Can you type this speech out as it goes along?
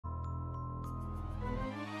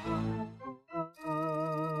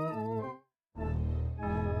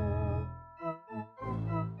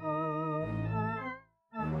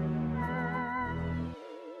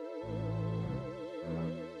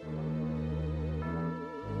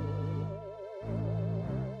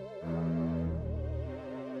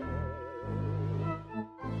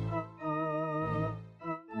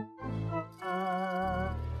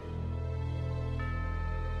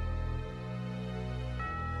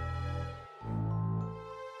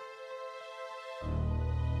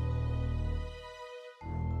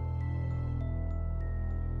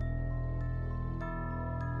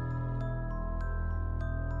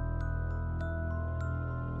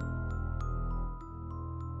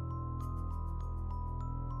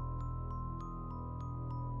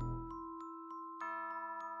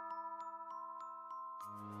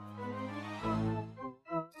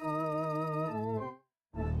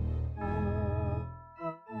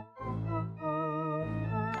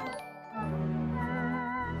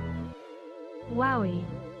Wowie.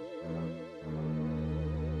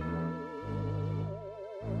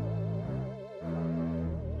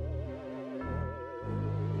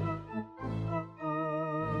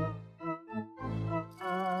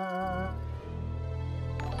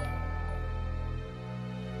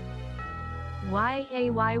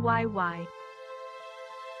 Y-A-Y-Y-Y.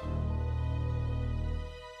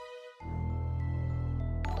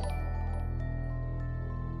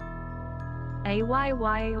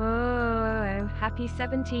 A-Y-Y, oh, happy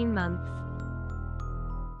 17 months.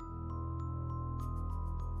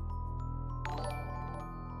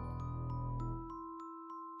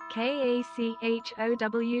 K-A-C-H-O-W-W.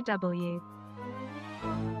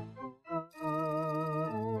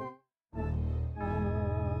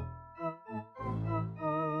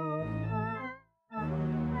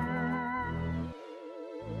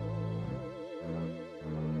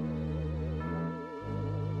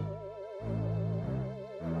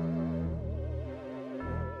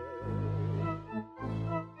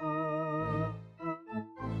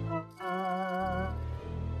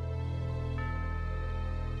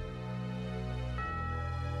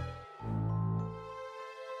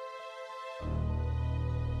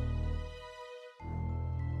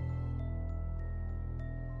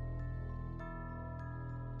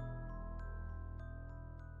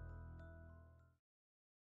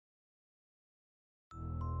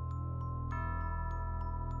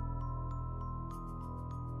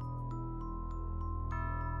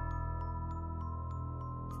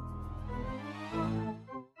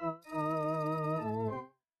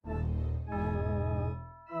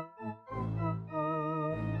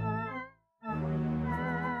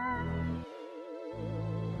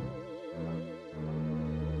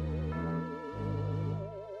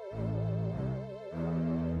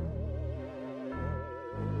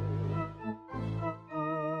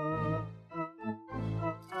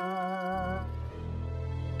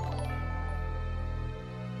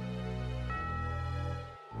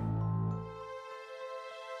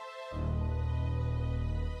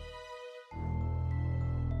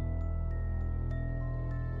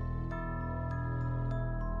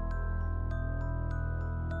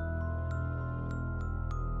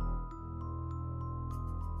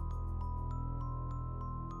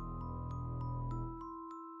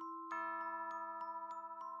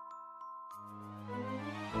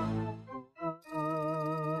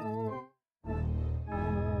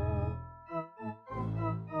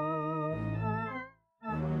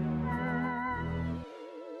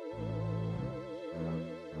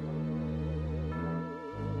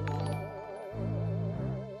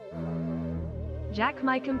 Jack,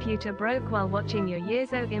 my computer broke while watching your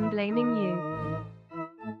Yearzo. I'm blaming you.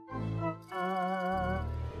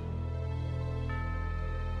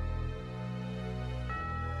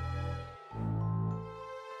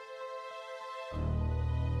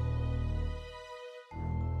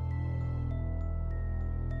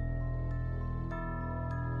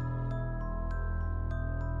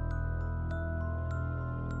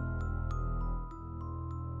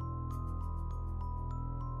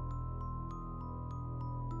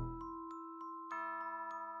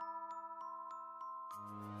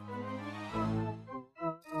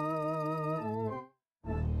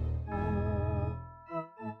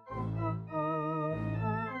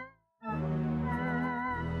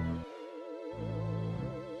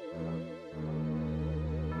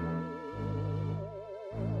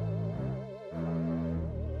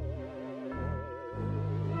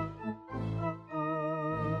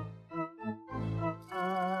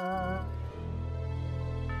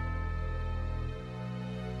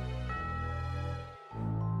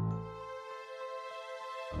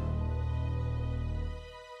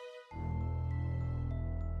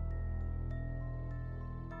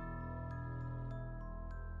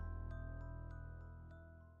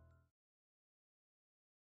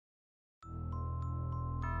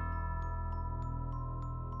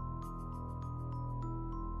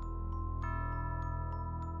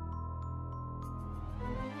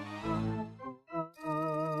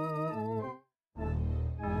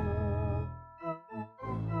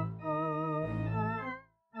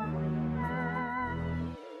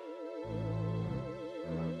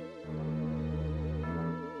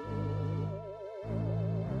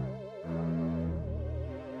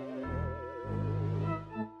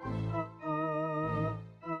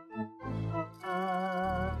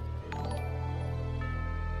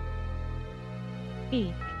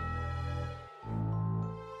 Eek.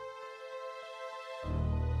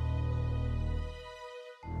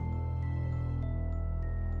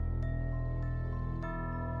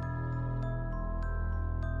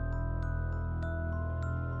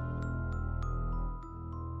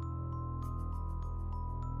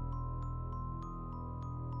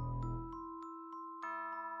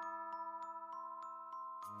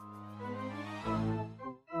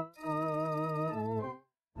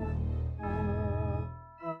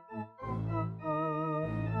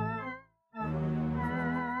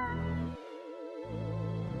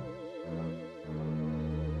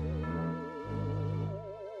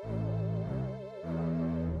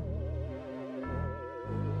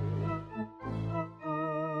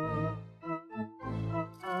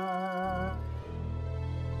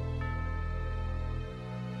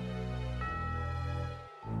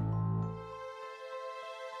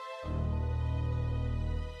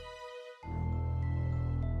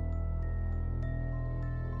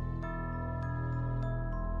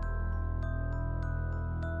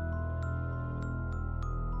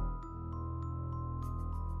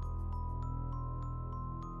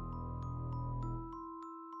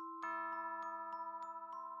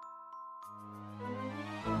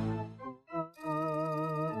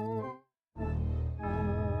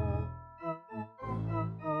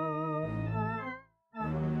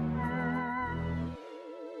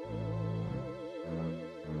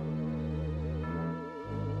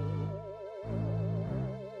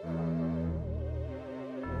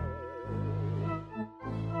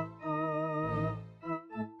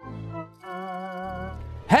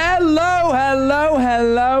 Hello, hello,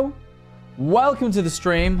 hello. Welcome to the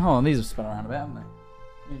stream. Hold on, these have spun around a bit, haven't they?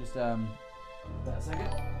 Let me just, that a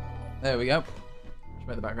second. There we go. Just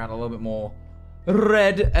make the background a little bit more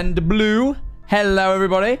red and blue. Hello,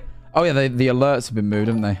 everybody. Oh, yeah, the alerts have been moved,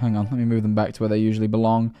 haven't they? Hang on, let me move them back to where they usually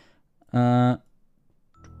belong. There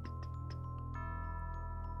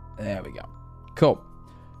we go. Cool.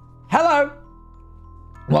 Hello.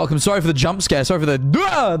 Welcome. Sorry for the jump scare. Sorry for the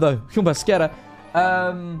jump scare.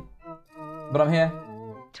 But I'm here.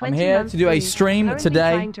 I'm here to do a stream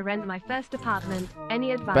today. Trying to rent my first apartment.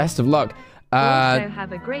 Any advice? Best of luck. Also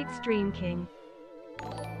have a great stream, King.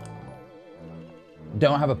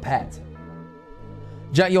 Don't have a pet.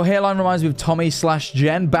 Jack, your hairline reminds me of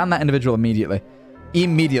Tommy/Jen. Ban that individual immediately.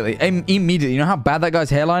 Immediately. Immediately. You know how bad that guy's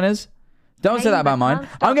hairline is? Don't say that about mine.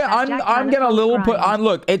 I'm getting a little put.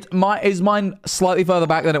 Look, is mine slightly further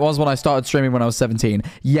back than it was when I started streaming when I was 17?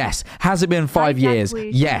 Yes. Has it been 5 years?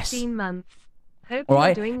 Yes. All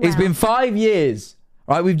right. It's been 5 years.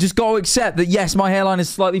 All right. We've just got to accept that. Yes, my hairline is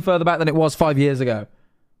slightly further back than it was 5 years ago.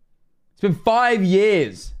 It's been 5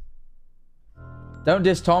 years. Don't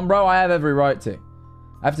diss Tom, bro. I have every right to.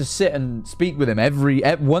 I have to sit and speak with him at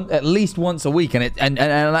least once a week, and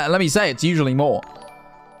let me say, it's usually more.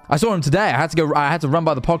 I saw him today. I had to run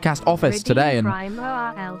by the podcast office today, and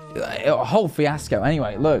a whole fiasco.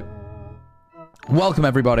 Anyway, look. Welcome,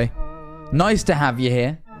 everybody. Nice to have you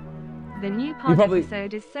here. The new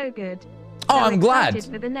episode is so good. Oh, I'm glad.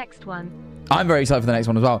 For the next one. I'm very excited for the next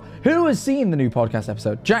one as well. Who has seen the new podcast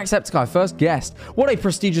episode? Jacksepticeye, first guest. What a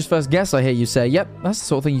prestigious first guest, I hear you say. Yep, that's the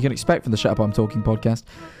sort of thing you can expect from the Shut Up I'm Talking podcast.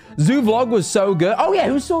 Zoo vlog was so good. Oh, yeah,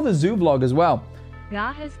 who saw the zoo vlog as well?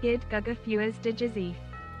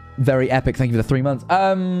 Very epic. Thank you for the 3 months.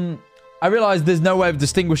 I realize there's no way of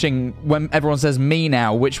distinguishing when everyone says me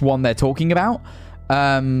now which one they're talking about.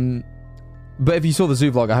 But if you saw the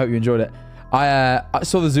zoo vlog, I hope you enjoyed it. I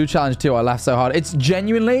saw the zoo challenge too. I laughed so hard. It's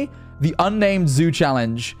genuinely the unnamed zoo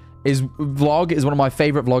challenge vlog is one of my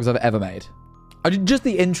favorite vlogs I've ever made. Just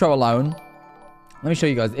the intro alone. Let me show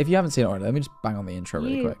you guys. If you haven't seen it already, let me just bang on the intro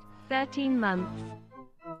really quick. 13 months.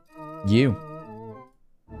 You.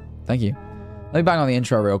 Thank you. Let me bang on the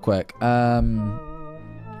intro real quick. Hang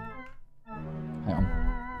on.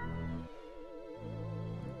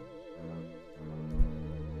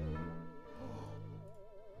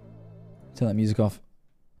 Turn that music off.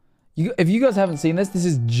 If you guys haven't seen this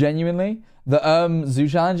is genuinely the zoo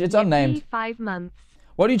challenge. It's unnamed. 5 months.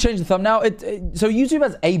 Why do you change the thumbnail? So YouTube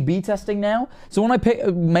has A/B testing now. So when I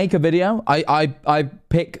make a video, I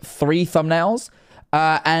pick 3 thumbnails.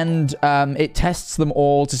 And it tests them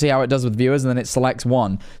all to see how it does with viewers, and then it selects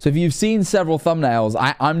one. So if you've seen several thumbnails,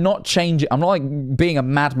 I'm not changing. I'm not like being a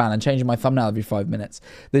madman and changing my thumbnail every 5 minutes.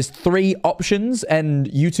 There's 3 options, and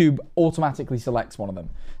YouTube automatically selects one of them.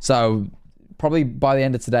 So probably by the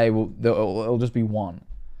end of today, it'll just be one.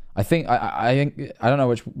 I think I don't know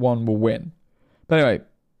which one will win. But anyway,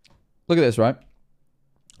 look at this, right?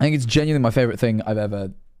 I think it's genuinely my favorite thing I've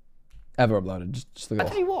ever uploaded. Just look at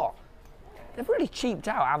this. I tell you what. They've really cheaped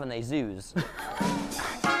out, haven't they, zoos? Woo,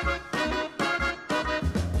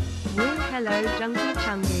 hello, Junky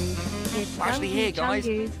Chungus. It's actually here, guys.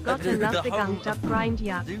 Gotta love the gunked up grind,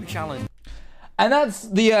 yeah. Zoo challenge. And that's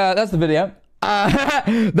the video.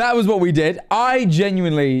 That was what we did. I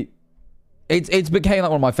genuinely, it's became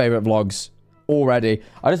like one of my favorite vlogs already.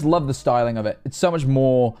 I just love the styling of it. It's so much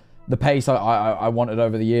more the pace I wanted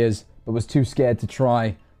over the years, but was too scared to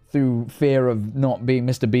try through fear of not being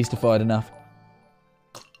Mr. Beastified enough.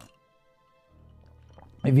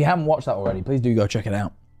 If you haven't watched that already, please do go check it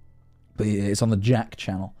out. It's on the Jack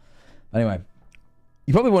channel. Anyway,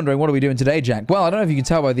 you're probably wondering, what are we doing today, Jack? Well, I don't know if you can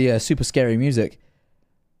tell by the super scary music.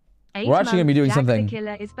 We're actually going to be doing something the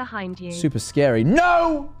killer is behind you. Super scary.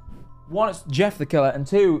 No! 1, it's Jeff the killer, and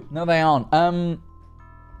 2, no, they aren't.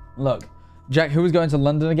 Look, Jack, who is going to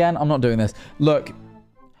London again? I'm not doing this. Look,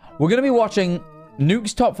 we're going to be watching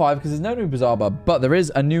Nuke's Top 5, because there's no new Bizarre Bub, but there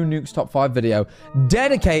is a new Nuke's Top 5 video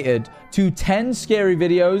dedicated to 10 scary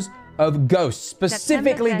videos of ghosts,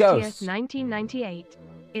 specifically September 30th, ghosts. 1998.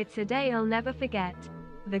 It's a day I'll never forget.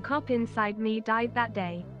 The cop inside me died that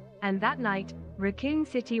day. And that night, Raccoon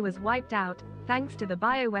City was wiped out, thanks to the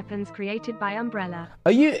bioweapons created by Umbrella.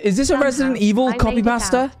 Is this a Resident Evil copy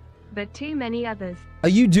pasta? But too many others. Are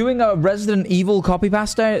you doing a Resident Evil copy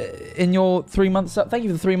pasta in your 3 months? Thank you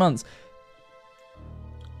for the 3 months.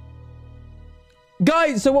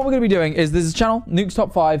 Guys, so what we're going to be doing is there's a channel, Nuke's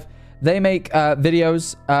Top 5. They make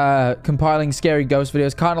videos compiling scary ghost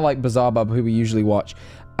videos, kind of like Bizarre Bub, who we usually watch.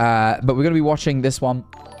 But we're going to be watching this one.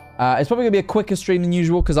 It's probably going to be a quicker stream than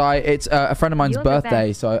usual because it's a friend of mine's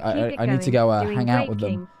birthday, so I need to go hang out with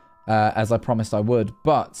them as I promised I would.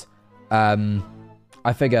 But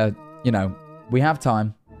I figure, you know, we have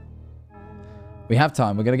time. We have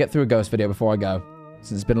time. We're going to get through a ghost video before I go,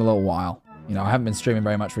 since it's been a little while. You know, I haven't been streaming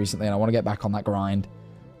very much recently, and I want to get back on that grind.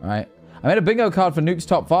 All right. I made a bingo card for Nuke's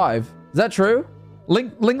Top 5. Is that true?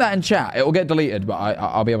 Link that in chat. It will get deleted, but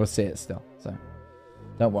I'll be able to see it still. So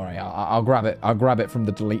don't worry. I'll grab it. I'll grab it from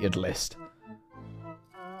the deleted list.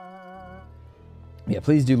 Yeah,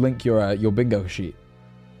 please do link your bingo sheet.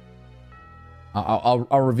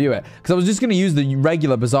 I'll review it, because I was just going to use the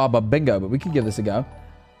regular Bizarre Bub bingo, but we could give this a go.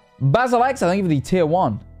 Basil X, thank you for the tier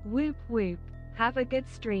 1. Whoop whoop. Have a good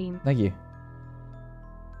stream. Thank you.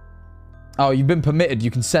 Oh, you've been permitted.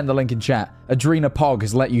 You can send the link in chat. Adrena Pog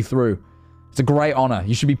has let you through. It's a great honor.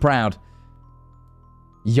 You should be proud.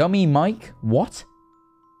 Yummy Mike? What?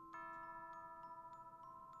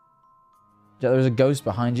 There's a ghost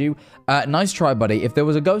behind you. Nice try, buddy. If there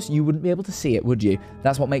was a ghost, you wouldn't be able to see it, would you?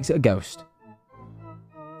 That's what makes it a ghost.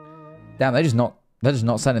 Damn, they're just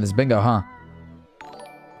not sending this bingo, huh?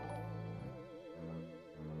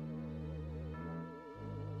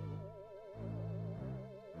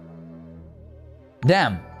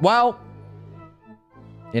 Damn. Well,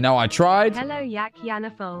 you know, I tried. Hello, Yak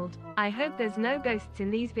Yanafold. I hope there's no ghosts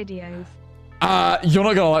in these videos. You're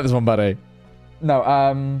not gonna like this one, buddy.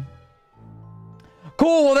 No,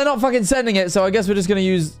 cool, well, they're not fucking sending it, so I guess we're just gonna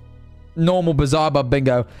use normal Bizarre Bub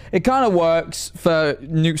bingo. It kind of works for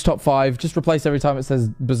Nuke's Top 5. Just replace every time it says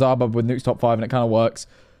Bizarre Bub with Nuke's Top 5, and it kind of works.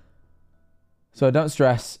 So don't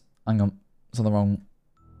stress. Hang on. It's on the wrong...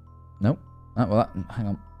 Nope. Oh, well, hang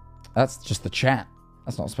on. That's just the chat.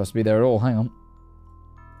 That's not supposed to be there at all. Hang on.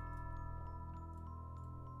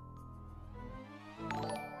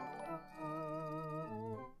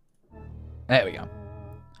 There we go.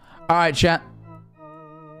 All right, chat.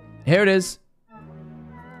 Here it is.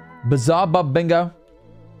 Bizarre Bub bingo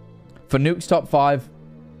for Nuke's Top 5.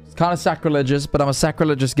 It's kind of sacrilegious, but I'm a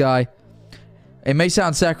sacrilegious guy. It may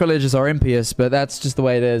sound sacrilegious or impious, but that's just the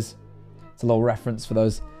way it is. It's a little reference for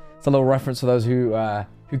those. It's a little reference for those who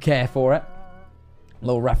care for it. A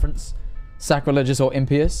little reference. Sacrilegious or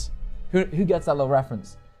impious. Who gets that little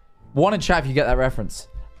reference? One in chat if you get that reference.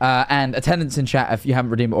 And attendance in chat if you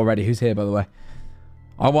haven't redeemed it already. Who's here, by the way?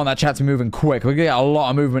 I want that chat to be moving quick. We're going to get a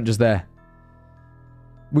lot of movement just there.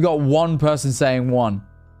 We got one person saying one.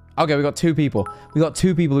 Okay, we got 2 people. We got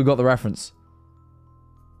 2 people who got the reference.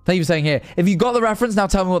 Thank you for saying here. If you got the reference, now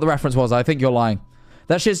tell me what the reference was. I think you're lying.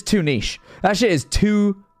 That shit's too niche. That shit is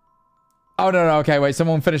too... Oh, no. Okay, wait.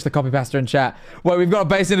 Someone finished the copy paster in chat. Wait, we've got a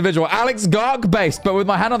base individual. Alex Gark based, but with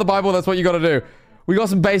my hand on the Bible, that's what you got to do. We got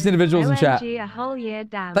some base individuals in chat. A whole year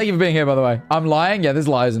down. Thank you for being here, by the way. I'm lying? Yeah, there's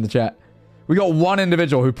liars in the chat. We got one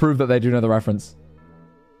individual who proved that they do know the reference.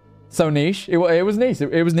 So niche. It was niche.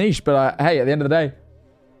 It was niche, but hey, at the end of the day,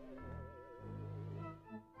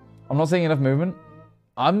 I'm not seeing enough movement.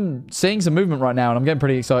 I'm seeing some movement right now, and I'm getting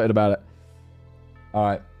pretty excited about it. All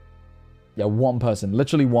right. Yeah, one person.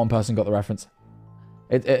 Literally one person got the reference.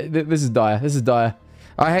 This is dire. This is dire.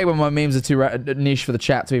 I hate when my memes are too niche for the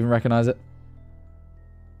chat to even recognize it.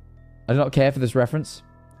 I do not care for this reference.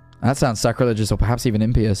 That sounds sacrilegious or perhaps even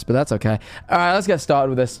impious, but that's okay. All right, let's get started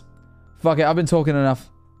with this. Fuck it. I've been talking enough.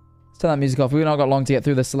 Let's turn that music off. We've not got long to get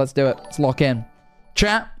through this, so let's do it. Let's lock in.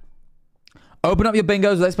 Chat. Open up your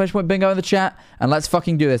bingos with exclamation point bingo in the chat, and let's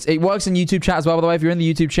fucking do this. It works in YouTube chat as well, by the way, if you're in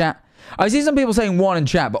the YouTube chat. I see some people saying one in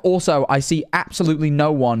chat, but also I see absolutely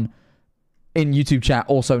no one in YouTube chat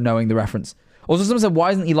also knowing the reference. Also, someone said,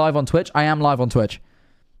 why isn't he live on Twitch? I am live on Twitch.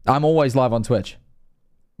 I'm always live on Twitch.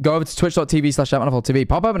 Go over to twitch.tv/TV.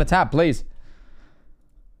 Pop open a tab, please.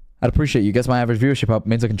 I'd appreciate you. Gets my average viewership up.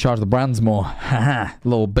 Means I can charge the brands more. Haha.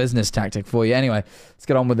 Little business tactic for you. Anyway, let's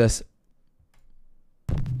get on with this.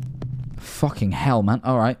 Fucking hell, man.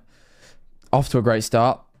 All right. Off to a great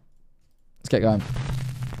start. Let's get going.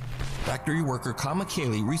 Factory worker Kama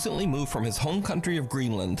Kaylee recently moved from his home country of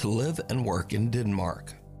Greenland to live and work in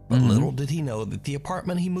Denmark. But little did he know that the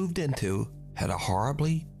apartment he moved into had a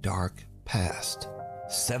horribly dark past.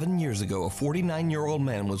 7 years ago, a 49-year-old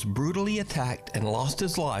man was brutally attacked and lost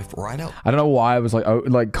his life right out. I don't know why I was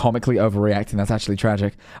like comically overreacting. That's actually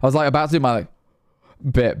tragic. I was like about to do my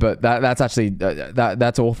bit, but that's actually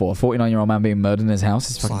that's awful. A 49-year-old man being murdered in his house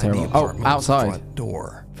is fucking terrible. Oh, outside. Front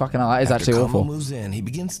door. Fucking hell, that is actually awful. After Kama moves in, he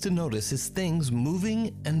begins to notice his things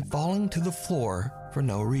moving and falling to the floor for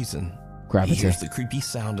no reason. Gravity. He hears the creepy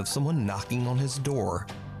sound of someone knocking on his door,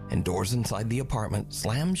 and doors inside the apartment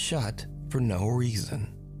slam shut for no reason.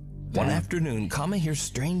 One afternoon, Kama hears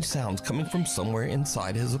strange sounds coming from somewhere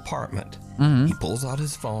inside his apartment. He pulls out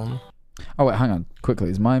his phone. Oh, wait, hang on. Quickly,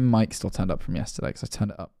 is my mic still turned up from yesterday? Because I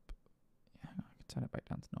turned it up. Yeah, I can turn it back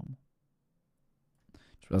down to normal.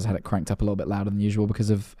 Just realized I had it cranked up a little bit louder than usual because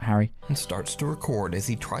of Harry. And starts to record as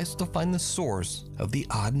he tries to find the source of the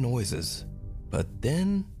odd noises. But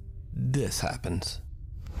then this happens.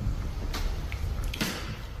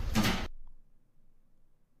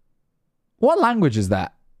 What language is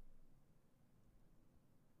that?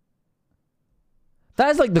 That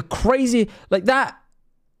is like the crazy, like that.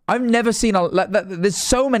 I've never seen there's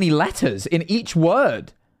so many letters in each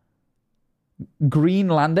word.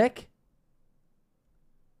 Greenlandic.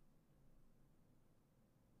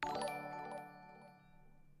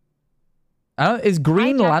 Is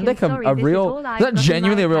Greenlandic a real? Is that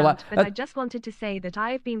genuinely a real? But I just wanted to say that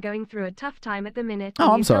I've been going through a tough time at the minute.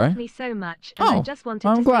 Oh, I'm sorry. Helped me so much, and I just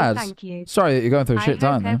wanted to glad. say thank you. Sorry that you're going through a shit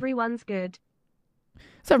time. I hope everyone's good.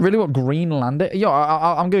 Is that really what Greenlandic? Yo,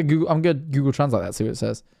 I'm gonna Google Translate that. See what it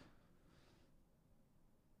says.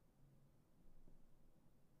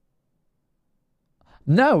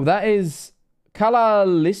 No, that is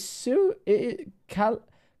Kalalissu.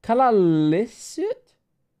 Kalalisut.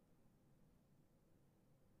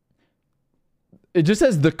 It just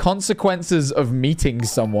says the consequences of meeting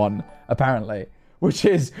someone, apparently, which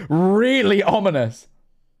is really ominous.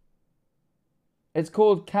 It's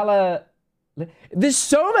called Kala. There's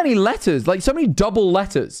so many letters, like so many double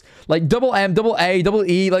letters, like double M, double A, double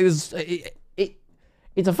E. Like there's,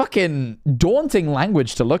 it's a fucking daunting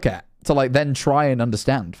language to look at, to like then try and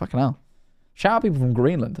understand. Fucking hell. Shout out people from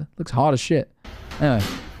Greenland. It looks hard as shit. Anyway.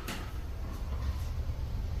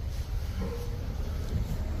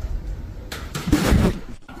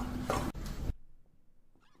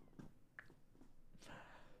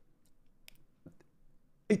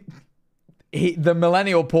 The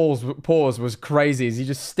millennial pause was crazy as he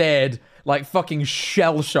just stared like fucking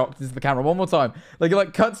shell-shocked into the camera. One more time. Like it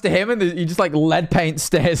like cuts to him and he just like lead paint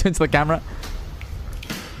stares into the camera.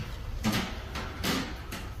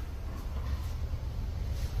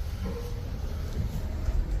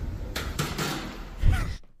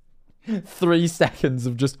 Three seconds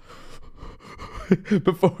of just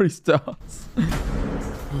before he starts.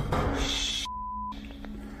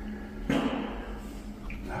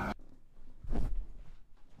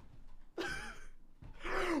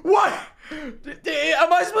 What?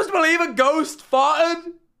 Am I supposed to believe a ghost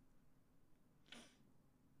farted?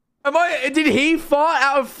 Did he fart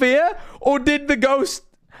out of fear? Or did the ghost...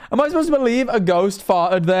 Am I supposed to believe a ghost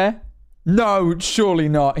farted there? No, surely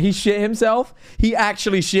not. He shit himself? He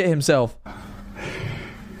actually shit himself. A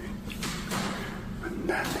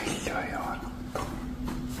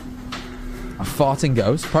farting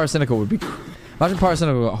ghost? Pyrocynical would be... Imagine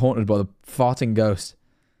Pyrocynical got haunted by the farting ghost.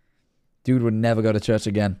 Dude would never go to church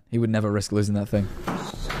again. He would never risk losing that thing.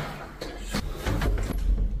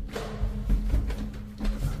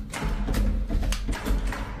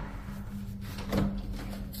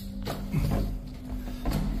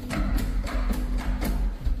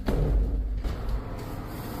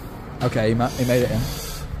 Okay, he made it in.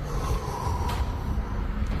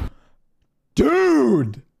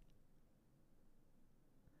 Dude!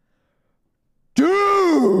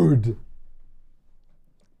 Dude!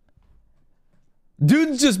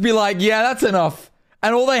 Dudes just be like, yeah, that's enough.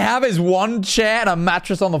 And all they have is one chair and a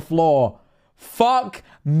mattress on the floor. Fuck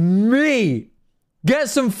me. Get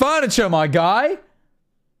some furniture, my guy.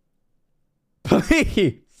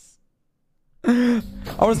 Please. I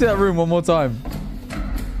want to see that room one more time.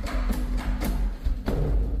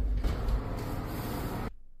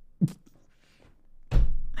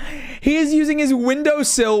 He is using his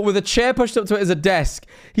windowsill with a chair pushed up to it as a desk.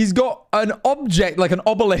 He's got an object, like an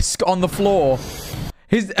obelisk, on the floor.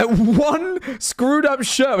 His one screwed up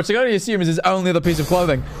shirt, which I can only assume is his only other piece of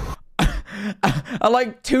clothing. A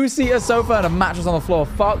like two-seater sofa and a mattress on the floor.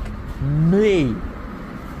 Fuck me.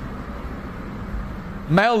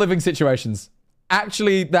 Male living situations.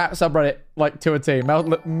 Actually, that subreddit, like to a T.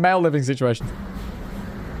 Male living situations.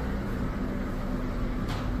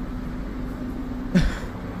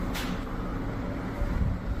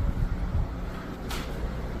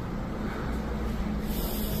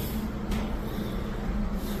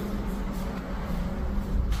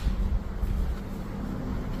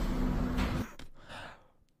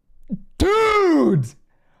 Dude!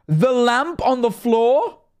 The lamp on the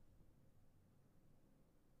floor?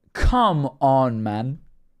 Come on, man.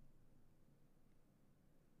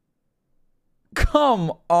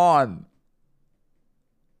 Come on.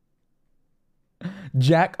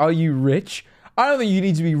 Jack, are you rich? I don't think you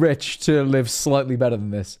need to be rich to live slightly better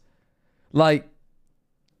than this. Like,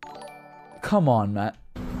 come on, Matt.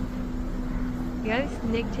 Ghost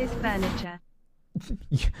nicked his furniture.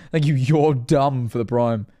 Thank you, you're dumb for the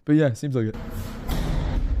prime. But yeah, seems like it.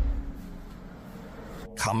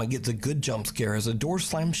 Kama gets a good jump scare as a door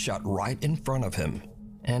slams shut right in front of him.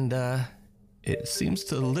 And, it seems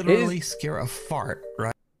to literally scare a fart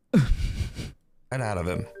right out of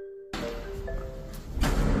him.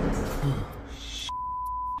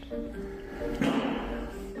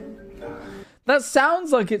 That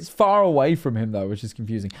sounds like it's far away from him, though, which is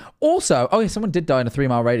confusing. Also, oh yeah, someone did die in a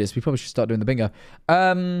 3-mile radius. We probably should start doing the bingo.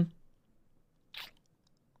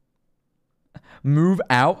 Move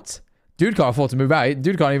out. Dude can't afford to move out.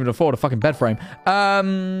 Dude can't even afford a fucking bed frame.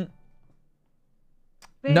 No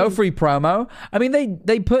free promo. I mean,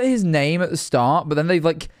 they put his name at the start, but then they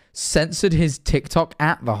like censored his TikTok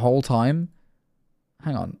at the whole time.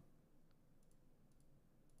 Hang on.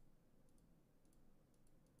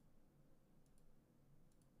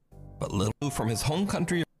 But little from his home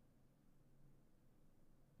country.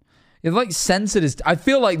 It's like censored his... I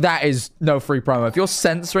feel like that is no free promo. If you're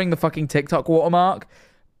censoring the fucking TikTok watermark,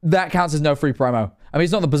 that counts as no free promo. I mean,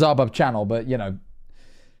 it's not the Bizarre Bub channel, but, you know,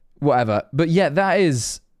 whatever. But yeah, that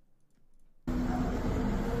is... I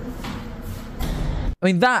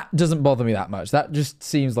mean, that doesn't bother me that much. That just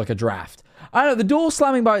seems like a draft. I don't know, the door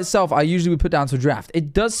slamming by itself, I usually would put down to a draft.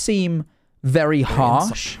 It does seem very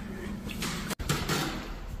harsh.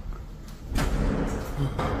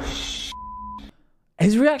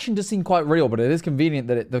 His reaction does seem quite real, but it is convenient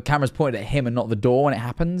that the camera's pointed at him and not the door when it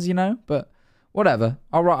happens, you know? But whatever.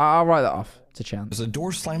 I'll write that off. It's a chance. There's a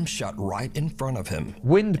door slammed shut right in front of him.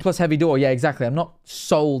 Wind plus heavy door. Yeah, exactly. I'm not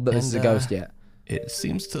sold that this is a ghost yet. It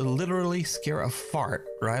seems to literally scare a fart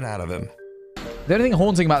right out of him. The only thing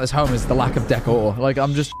haunting about this home is the lack of decor. Like,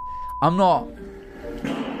 I'm not...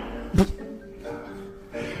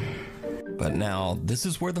 But now, this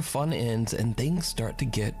is where the fun ends and things start to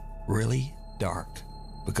get really dark.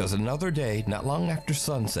 Because another day, not long after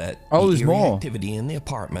sunset, there's more activity in the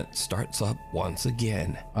apartment starts up once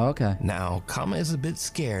again. Okay. Now, Kama is a bit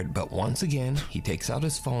scared, but once again, he takes out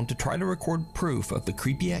his phone to try to record proof of the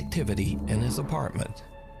creepy activity in his apartment.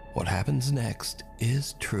 What happens next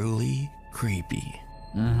is truly creepy.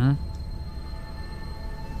 Mm-hmm.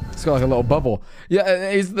 It's got like a little bubble.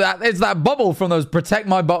 Yeah, it's that bubble from those protect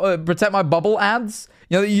my bubble ads.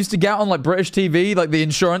 You know that you used to get on like British TV, like the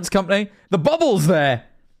insurance company. The bubble's there.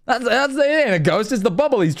 That's it ain't a ghost. It's the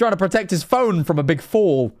bubble. He's trying to protect his phone from a big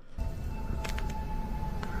fall.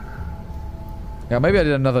 Yeah, maybe I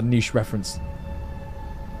did another niche reference.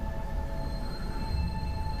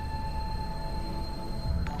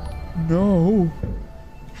 No.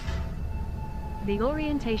 The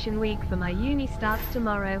orientation week for my uni starts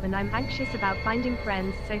tomorrow and I'm anxious about finding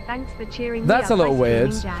friends, so thanks for cheering me up. That's a little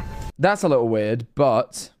weird. Jack. That's a little weird,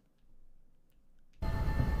 but...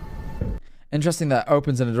 interesting that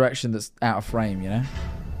opens in a direction that's out of frame, you know?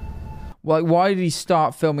 Like, why did he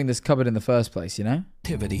start filming this cupboard in the first place, you know?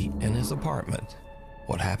 Activity in his apartment.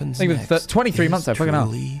 What happens I think next with 23 months, I fucking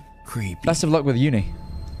hell. Creepy. Best of luck with uni.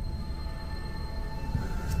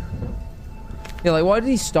 Yeah, like, why did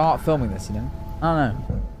he start filming this, you know? I don't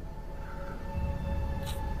know.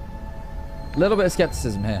 A little bit of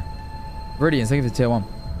skepticism here. Viridian, thank you for tier 1.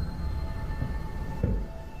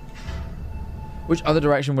 Which other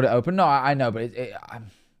direction would it open? No, I know, but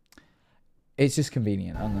it's just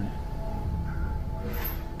convenient, I don't know.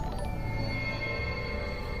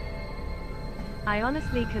 I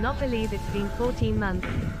honestly cannot believe it's been 14 months.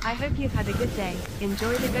 I hope you've had a good day.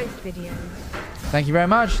 Enjoy the ghost videos. Thank you very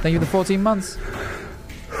much. Thank you for the 14 months.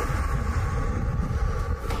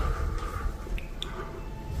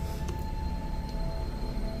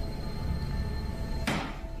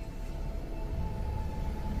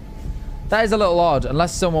 That is a little odd,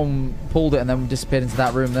 unless someone pulled it and then disappeared into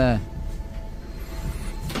that room there.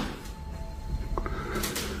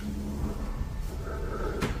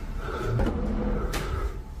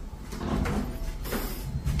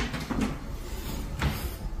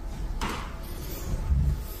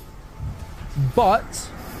 But,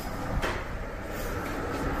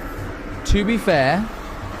 to be fair,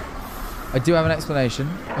 I do have an explanation.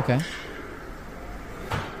 Okay.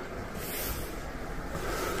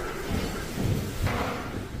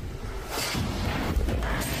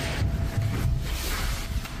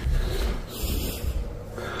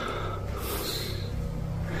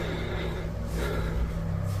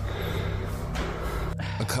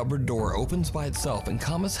 Cupboard door opens by itself and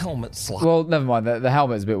Kama's helmet slides. Well, never mind. The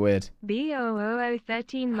helmet's a bit weird. BOOO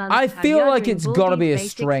 13 months. I feel like it's got to be a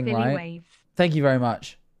string, right? Waves. Thank you very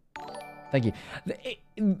much. Thank you.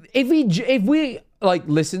 If we like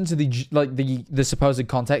listen to the supposed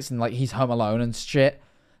context and like he's home alone and shit,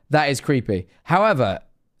 that is creepy. However,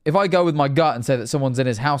 if I go with my gut and say that someone's in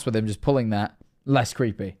his house with him just pulling that, less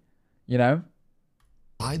creepy. You know?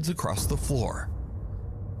 Slides across the floor.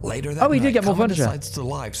 Later that he did night, get more Kama furniture. decides to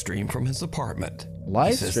live stream from his apartment. Live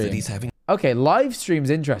He says that stream? he's having Okay, live stream's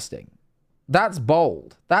interesting. That's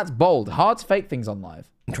bold. That's bold. Hard to fake things on live.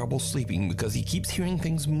 trouble sleeping because he keeps hearing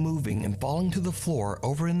things moving and falling to the floor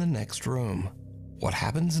over in the next room. What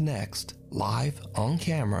happens next, live on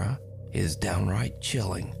camera, is downright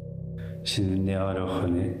chilling.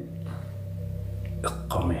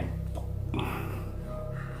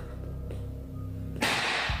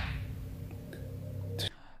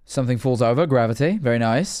 Something falls over. Gravity. Very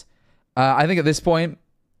nice. I think at this point,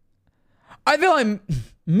 I feel like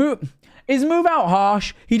is move out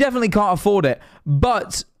harsh? He definitely can't afford it.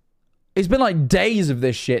 But it's been like days of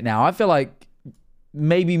this shit now. I feel like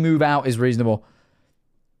maybe move out is reasonable.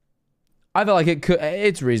 I feel like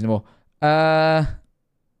it's reasonable. That's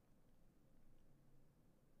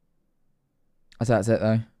it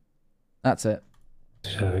though. That's it.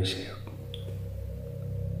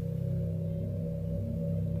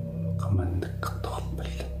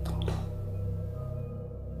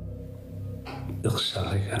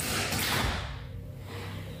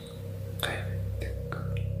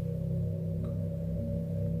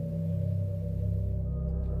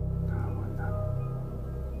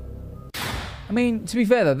 I mean, to be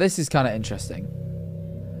fair though, this is kind of interesting.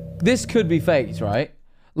 This could be faked, right?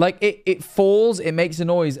 Like it falls, it makes a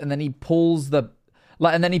noise, and then he pulls and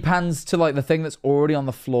then he pans to like the thing that's already on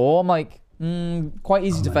the floor. I'm like, quite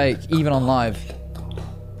easy to fake, even on live.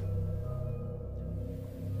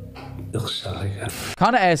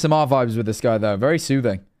 Kind of ASMR vibes with this guy though. Very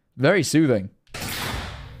soothing. Very soothing.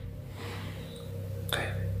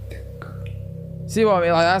 See what I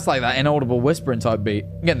mean? Like that's like that inaudible whispering type beat.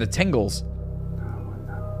 I'm getting the tingles.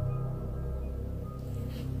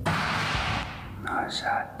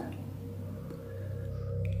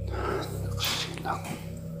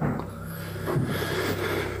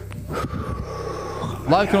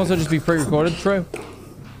 Live can also just be pre-recorded. True.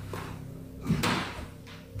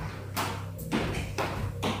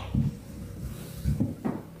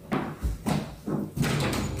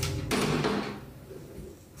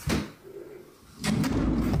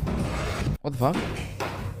 What the fuck?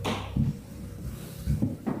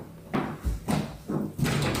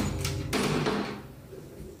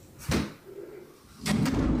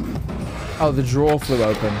 Oh, the drawer flew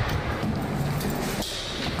open.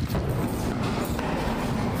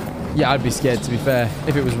 Yeah, I'd be scared, to be fair,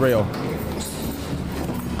 if it was real.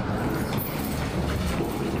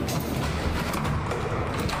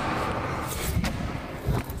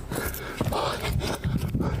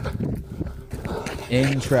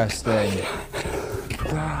 Interesting.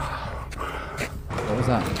 What was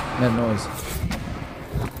that? Made a noise.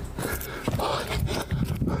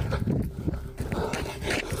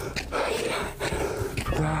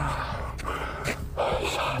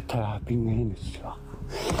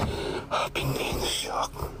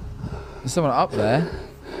 There's someone up there.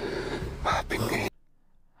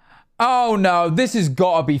 Oh no, this has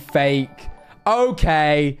got to be fake.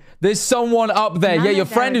 Okay, there's someone up there. Yeah, your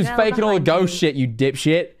friend who's faking all the ghost shit, you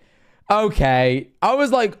dipshit. Okay, I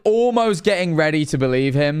was like almost getting ready to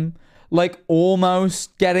believe him. Like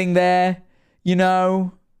almost getting there, you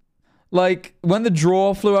know? Like when the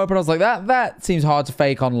drawer flew open, I was like, that seems hard to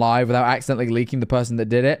fake on live without accidentally leaking the person that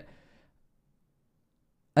did it.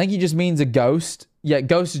 I think he just means a ghost. Yeah,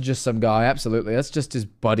 ghost is just some guy, absolutely. That's just his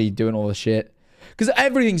buddy doing all the shit. Because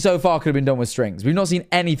everything so far could have been done with strings. We've not seen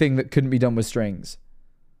anything that couldn't be done with strings.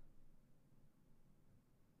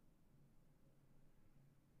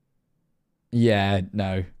 Yeah,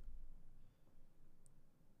 no.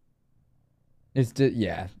 It's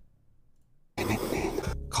yeah.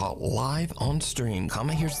 Caught live on stream,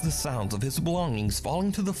 Kama hears the sounds of his belongings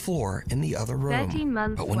falling to the floor in the other room. 13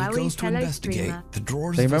 months But when he goes to investigate, streamer. the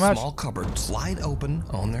drawers of the small cupboard slide open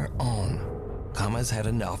on their own. Kama's had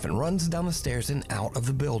enough and runs down the stairs and out of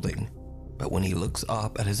the building. But when he looks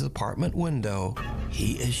up at his apartment window,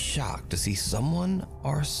 he is shocked to see someone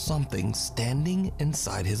or something standing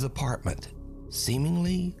inside his apartment,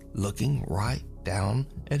 seemingly looking right down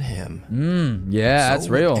at him. Yeah, So that's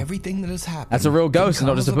real. Everything that has happened. That's a real ghost and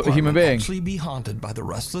not just a Kama's human apartment being. Actually, be haunted by the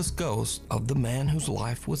restless ghost of the man whose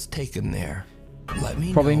life was taken there. Let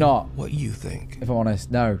me Probably know not. what you think. If I'm honest,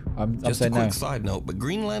 no. I'm Just a saying quick no. side note, but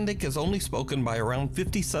Greenlandic is only spoken by around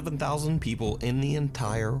 57,000 people in the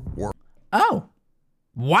entire world. Oh.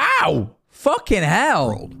 Wow. Fucking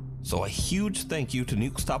hell. So a huge thank you to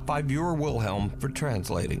Nuke's Top 5 viewer Wilhelm for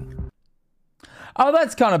translating. Oh,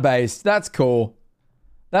 that's kind of based. That's cool.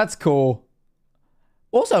 That's cool.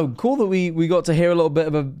 Also, cool that we got to hear a little bit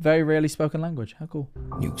of a very rarely spoken language. How cool.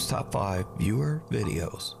 Nuke's Top 5 viewer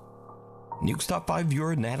videos. Nuke's Top 5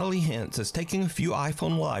 viewer Natalie Hintz is taking a few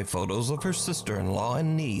iPhone Live photos of her sister-in-law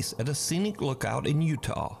and niece at a scenic lookout in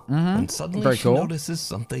Utah. And suddenly she notices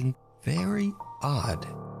something very odd.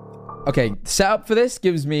 Okay, setup for this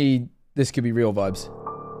gives me... This could be real vibes.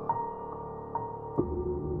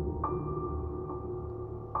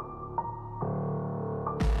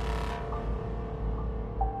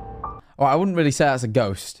 Oh, I wouldn't really say that's a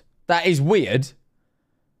ghost. That is weird.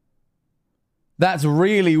 That's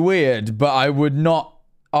really weird, but I would not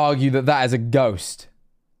argue that that is a ghost.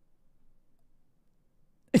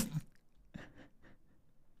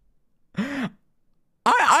 I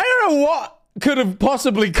don't know what could have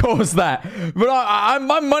possibly caused that, but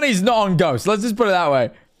my money's not on ghosts. Let's just put it that way.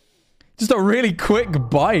 Just a really quick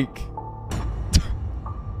bike.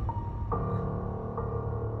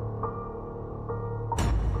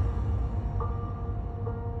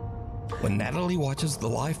 When Natalie watches the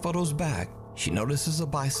live photos back, she notices a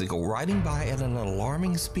bicycle riding by at an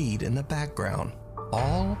alarming speed in the background.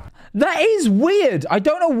 That is weird. I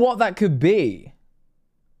don't know what that could be.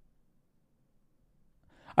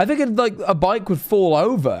 I think like a bike would fall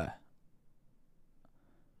over.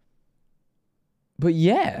 But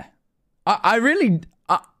yeah.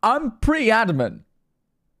 I'm pretty adamant.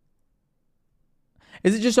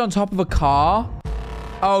 Is it just on top of a car?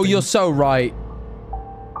 Oh, you're so right.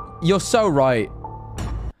 You're so right.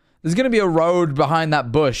 There's going to be a road behind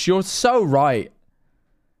that bush. You're so right.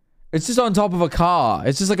 It's just on top of a car.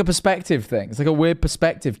 It's just like a perspective thing. It's like a weird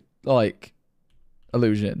perspective, like,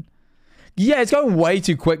 illusion. Yeah, it's going way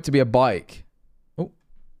too quick to be a bike. Oh.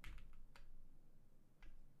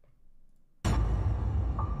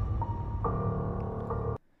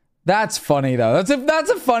 That's funny, though.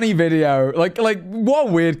 That's a funny video. Like, what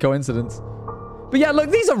a weird coincidence. But yeah,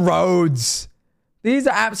 look, these are roads. These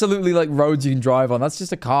are absolutely like roads you can drive on. That's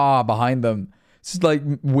just a car behind them. It's just like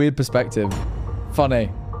weird perspective.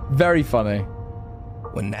 Funny. Very funny.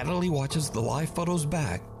 When Natalie watches the live photos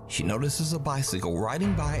back, she notices a bicycle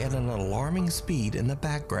riding by at an alarming speed in the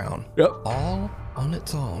background. Yep. All on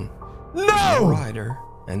its own. No! There's no rider,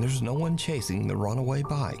 and there's no one chasing the runaway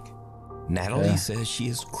bike. Natalie says she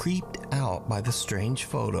is creeped out by the strange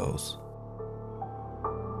photos.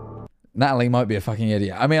 Natalie might be a fucking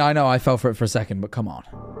idiot. I mean, I know I fell for it for a second, but come on.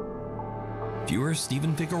 Viewer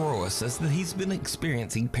Steven Figueroa says that he's been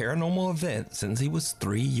experiencing paranormal events since he was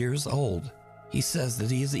 3 years old. He says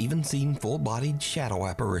that he has even seen full-bodied shadow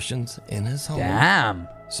apparitions in his home. Damn.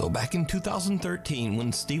 So back in 2013,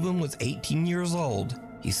 when Steven was 18 years old,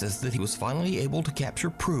 he says that he was finally able to capture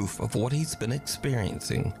proof of what he's been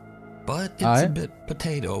experiencing. But it's a bit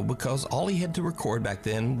potato because all he had to record back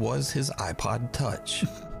then was his iPod Touch.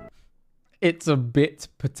 It's a bit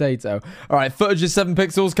potato. All right, footage of 7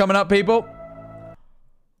 pixels coming up, people.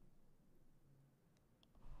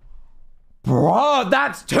 Bro,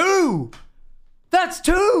 that's 2. That's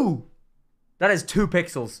 2. That is 2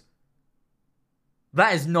 pixels.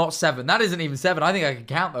 That is not 7. That isn't even 7. I think I can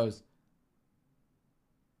count those.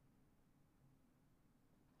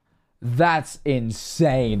 That's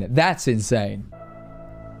insane. That's insane.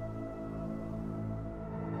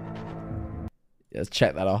 Let's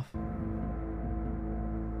check that off.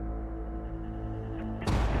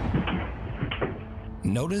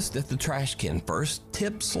 Notice that the trash can first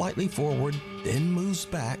tips slightly forward, then moves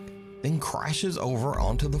back, then crashes over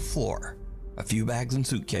onto the floor. A few bags and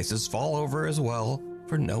suitcases fall over as well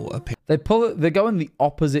for no apparent They go in the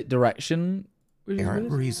opposite direction.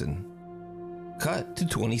 reason. Cut to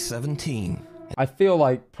 2017. I feel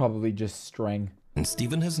like probably just string. And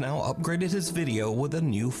Steven has now upgraded his video with a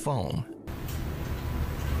new phone.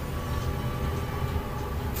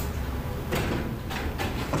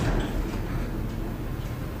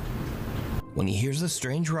 When he hears a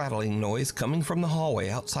strange rattling noise coming from the hallway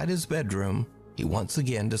outside his bedroom, he once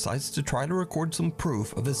again decides to try to record some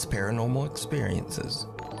proof of his paranormal experiences.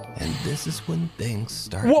 And this is when things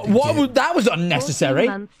start That was unnecessary.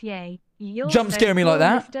 Jump scare me like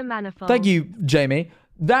that. Thank you, Jamie.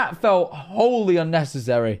 That felt wholly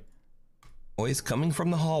unnecessary. Noise coming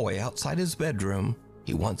from the hallway outside his bedroom,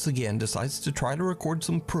 he once again decides to try to record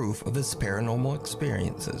some proof of his paranormal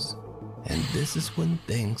experiences. And this is when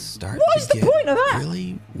things start to get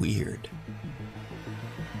really weird.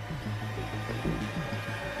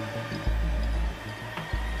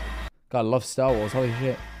 God, I love Star Wars. Holy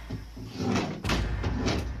shit.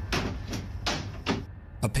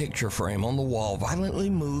 A picture frame on the wall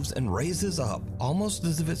violently moves and raises up, almost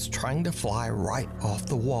as if it's trying to fly right off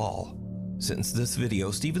the wall. Since this video,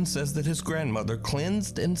 Steven says that his grandmother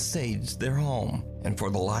cleansed and saged their home, and for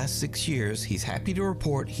the last 6 years, he's happy to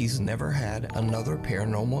report he's never had another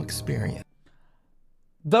paranormal experience.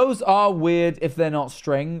 those are weird if they're not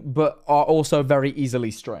string, but are also very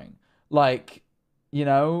easily string. Like, you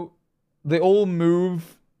know, they all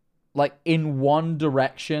move like in one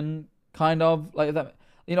direction, kind of like that.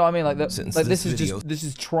 You know what I mean? Like that. Like this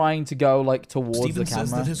is trying to go like towards Stephen the camera.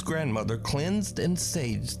 says that his grandmother cleansed and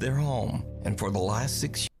saged their home, and for the last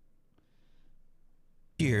 6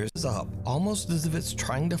 years up, almost as if it's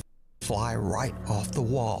trying to fly right off the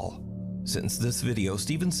wall. Since this video,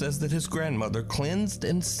 Stephen says that his grandmother cleansed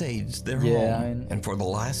and saged their home, and for the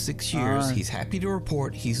last 6 years, he's happy to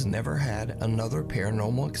report he's never had another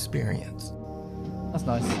paranormal experience. That's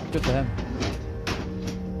nice. Good for him.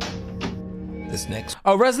 This next...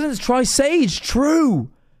 Oh, residents try sage. True.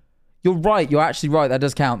 You're right. You're actually right. That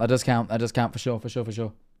does count. That does count. That does count for sure. For sure. For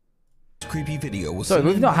sure. Creepy video was... Sorry,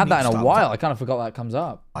 we've not had that in a while. I kind of forgot that comes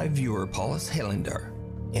up. Viewer Paulus Helander.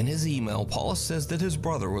 In his email, Paulus says that his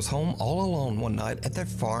brother was home all alone one night at their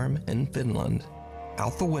farm in Finland.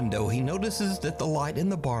 Out the window, he notices that the light in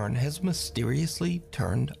the barn has mysteriously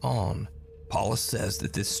turned on. Paulus says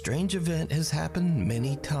that this strange event has happened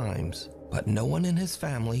many times, but no one in his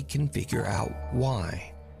family can figure out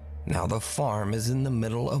why. Now the farm is in the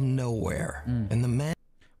middle of nowhere, and the man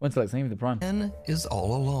is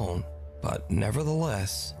all alone. But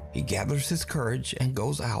nevertheless, he gathers his courage and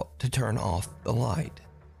goes out to turn off the light.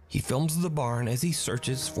 He films the barn as he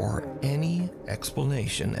searches for any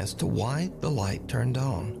explanation as to why the light turned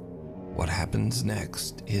on. What happens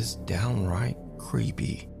next is downright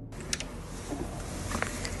creepy.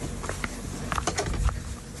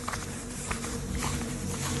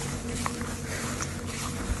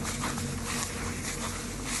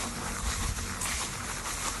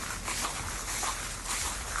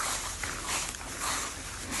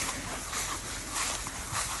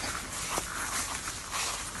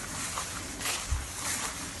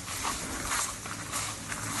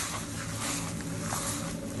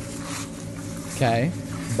 Okay,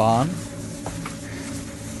 barn.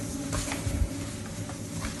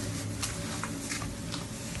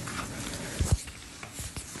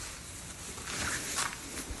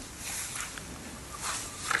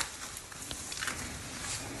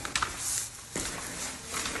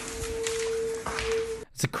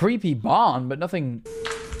 It's a creepy barn, but nothing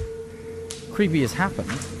creepy has happened.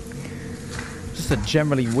 Just a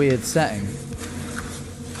generally weird setting.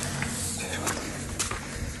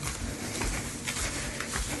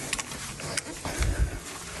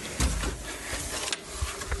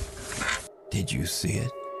 Did you see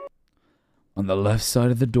it? On the left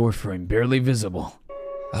side of the doorframe, barely visible.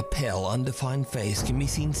 A pale, undefined face can be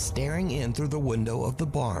seen staring in through the window of the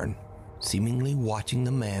barn, seemingly watching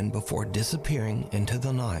the man before disappearing into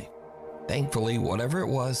the night. Thankfully, whatever it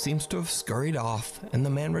was seems to have scurried off, and the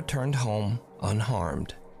man returned home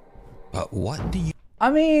unharmed. But what do you...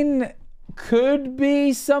 I mean, could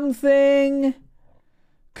be something.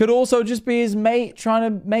 Could also just be his mate trying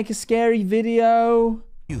to make a scary video.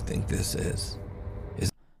 You think this is?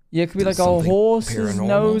 Yeah, it could be like a horse's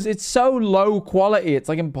nose. It's so low quality, it's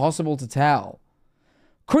like impossible to tell.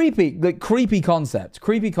 Creepy, like creepy concept,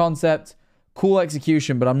 cool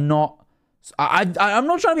execution, but I'm not trying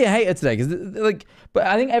to be a hater today because like, but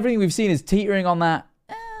I think everything we've seen is teetering on that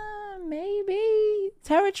maybe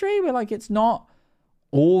territory where like it's not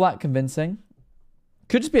all that convincing.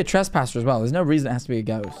 Could just be a trespasser as well. There's no reason it has to be a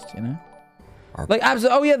ghost, you know? Like,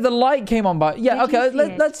 absolutely. Oh, yeah, the light came on by... Yeah, okay,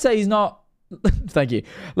 let's say he's not... Thank you.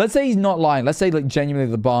 Let's say he's not lying. Let's say, like, genuinely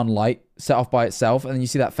the barn light set off by itself, and then you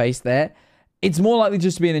see that face there. It's more likely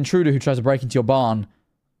just to be an intruder who tries to break into your barn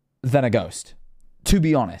than a ghost, to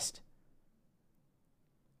be honest.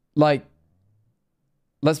 Like,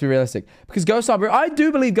 let's be realistic. Because ghosts are real. I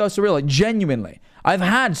do believe ghosts are real, like, genuinely. I've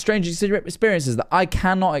had strange experiences that I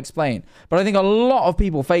cannot explain, but I think a lot of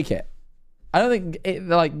people fake it. I don't think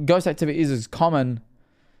like ghost activity is as common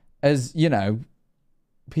as, you know,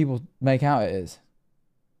 people make out it is.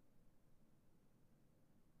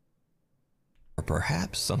 Or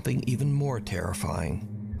perhaps something even more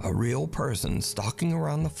terrifying. A real person stalking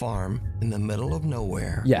around the farm in the middle of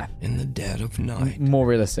nowhere. Yeah. In the dead of night. More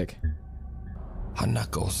realistic.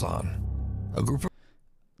 Hanako-san. A group of...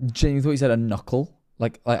 Jamie thought he said a knuckle.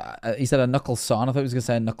 Like he said a knuckle-san. I thought he was going to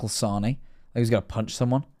say a knuckle-sani. Like he was going to punch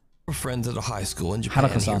someone. Friends at a high school in Japan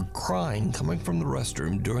hear crying coming from the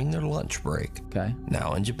restroom during their lunch break. Okay.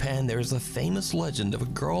 Now in Japan, there is a famous legend of a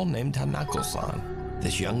girl named Hanako-san.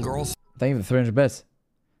 This young girl's thank you for 300 bits.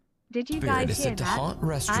 Did you spirit guys is hear said to that? haunt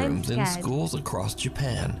restrooms in schools across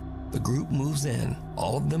Japan. The group moves in,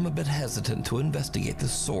 all of them a bit hesitant to investigate the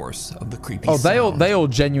source of the creepy sound. They all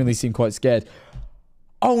genuinely seem quite scared.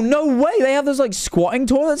 Oh no way! They have those like squatting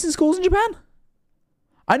toilets in schools in Japan.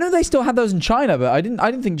 I know they still had those in China, but I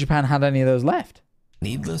didn't think Japan had any of those left.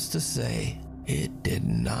 Needless to say, it did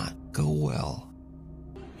not go well.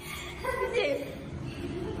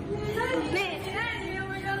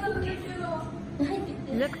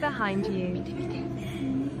 Look behind you.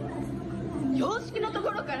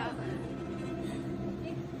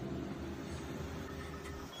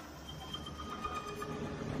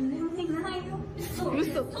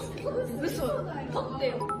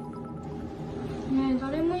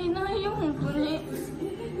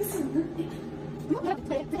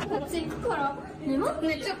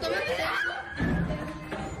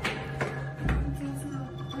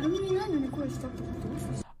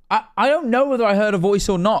 I don't know whether I heard a voice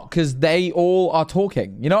or not because they all are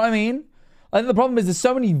talking. You know what I mean? I think the problem is there's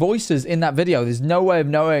so many voices in that video. There's no way of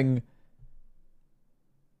knowing.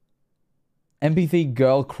 MP3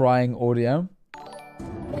 girl crying audio.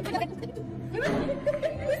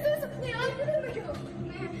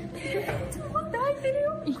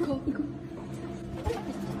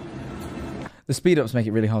 The speed ups make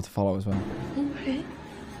it really hard to follow as well.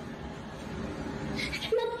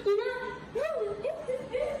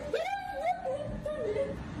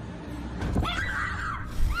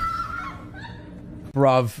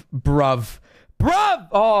 Bruv.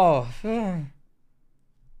 Oh.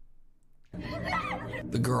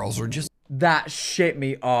 The girls were just... That shit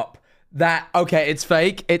me up. Okay, it's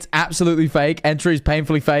fake. It's absolutely fake. Entry is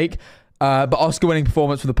painfully fake. But Oscar-winning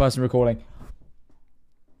performance for the person recording.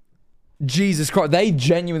 Jesus Christ. They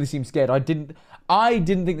genuinely seem scared. I didn't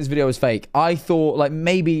think this video was fake. I thought, like,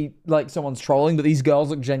 maybe, like, someone's trolling, but these girls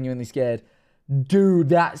look genuinely scared. Dude,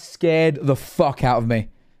 that scared the fuck out of me.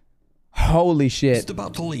 Holy shit. Just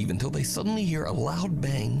about to leave until they suddenly hear a loud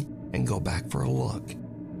bang and go back for a look.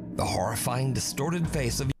 The horrifying, distorted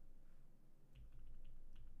face of...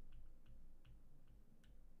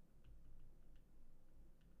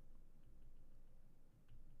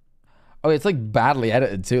 Oh, it's like badly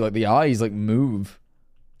edited too. Like the eyes like move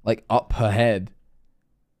like up her head.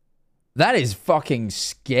 That is fucking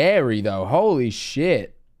scary though. Holy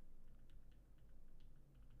shit.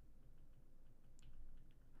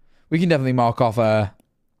 We can definitely mark off No,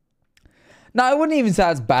 I wouldn't even say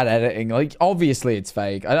it's bad editing. Like, obviously it's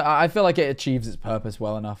fake. I feel like it achieves its purpose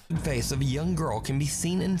well enough. The face of a young girl can be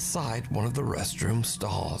seen inside one of the restroom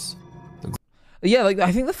stalls. Yeah, like,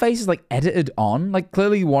 I think the face is, like, edited on. Like,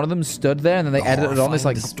 clearly one of them stood there and then they edited on this,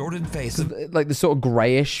 like... distorted face of... Like, the sort of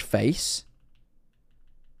grayish face.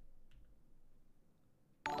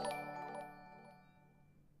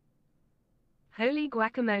 Holy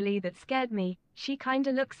guacamole, that scared me. She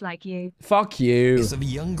kinda looks like you. Fuck you. The face of a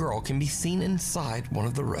young girl can be seen inside one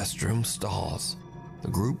of the restroom stalls. The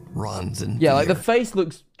group runs in Yeah, fear. like the face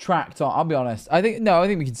looks tracked on. I'll be honest. I think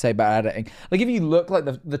we can say bad editing. Like if you look like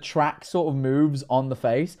the track sort of moves on the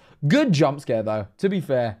face. Good jump scare though, to be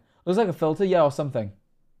fair. Looks like a filter, yeah, or something.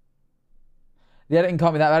 The editing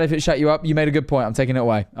can't be that bad if it shut you up. You made a good point. I'm taking it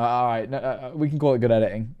away. All right, no, we can call it good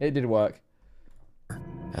editing. It did work.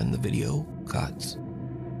 And the video cuts.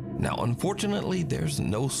 Now, unfortunately, there's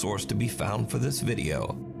no source to be found for this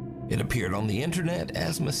video. It appeared on the internet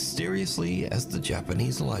as mysteriously as the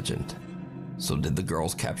Japanese legend. So did the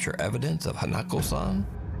girls capture evidence of Hanako-san?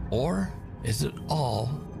 Or is it all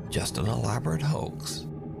just an elaborate hoax?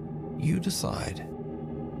 You decide.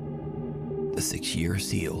 The 6-year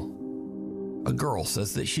seal. A girl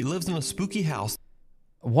says that she lives in a spooky house.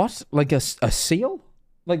 What? Like a seal?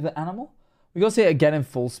 Like the animal? We gotta see it again in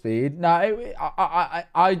full speed. No,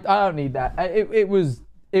 I don't need that. It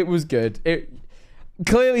was good. It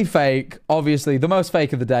clearly fake, obviously the most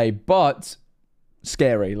fake of the day, but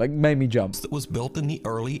scary. Like made me jump. That was built in the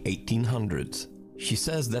early 1800s. She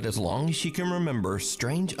says that as long as she can remember,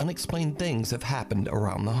 strange, unexplained things have happened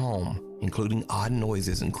around the home, including odd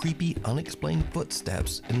noises and creepy, unexplained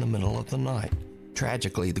footsteps in the middle of the night.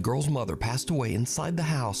 Tragically, the girl's mother passed away inside the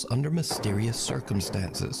house under mysterious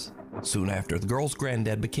circumstances. Soon after, the girl's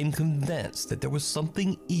granddad became convinced that there was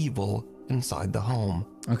something evil inside the home.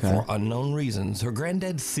 Okay. For unknown reasons, her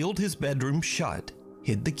granddad sealed his bedroom shut,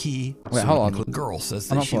 hid the key. Wait, hold on. The girl says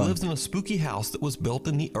that she lives in a spooky house that was built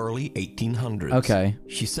in the early 1800s. Okay.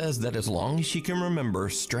 She says that as long as she can remember,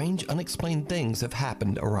 strange, unexplained things have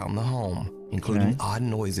happened around the home, including odd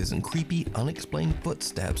noises and creepy, unexplained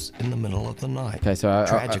footsteps in the middle of the night. Okay, so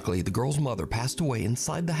tragically, the girl's mother passed away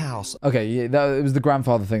inside the house. Okay, yeah, it was the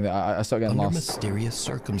grandfather thing that I started getting under lost. mysterious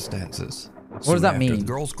circumstances. What does that mean? The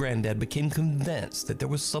girl's granddad became convinced that there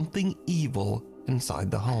was something evil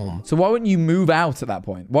inside the home. So why wouldn't you move out at that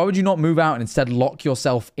point? Why would you not move out and instead lock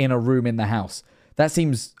yourself in a room in the house? That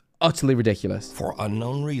seems utterly ridiculous. For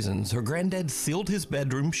unknown reasons, her granddad sealed his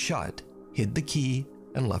bedroom shut, hid the key,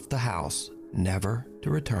 and left the house, never to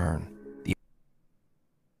return.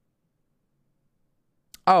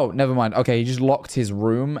 Oh, never mind. Okay, he just locked his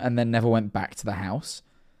room and then never went back to the house.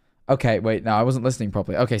 Okay, wait, no, I wasn't listening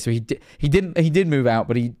properly. Okay, so he did move out,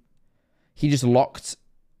 but he just locked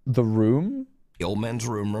the room. The old man's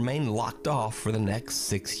room remained locked off for the next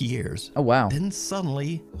 6 years. Oh, wow. Then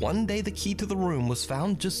suddenly, one day the key to the room was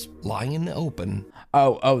found just lying in the open.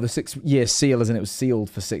 Oh, the 6-year seal, isn't it? It was sealed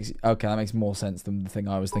for 6. Okay, that makes more sense than the thing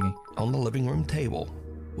I was thinking. On the living room table,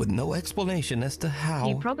 with no explanation as to how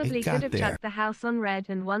He probably it could got have there. chucked the house on red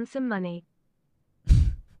and won some money.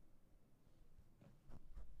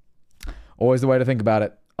 Always the way to think about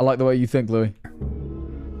it. I like the way you think, Louis.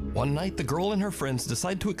 One night, the girl and her friends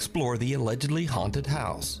decide to explore the allegedly haunted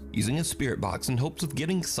house, using a spirit box in hopes of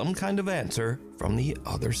getting some kind of answer from the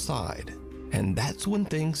other side. And that's when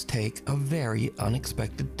things take a very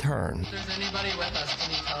unexpected turn. If there's anybody with us,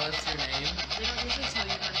 can you tell us your name? We don't usually tell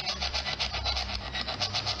you our name.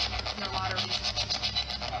 In a lot of reasons.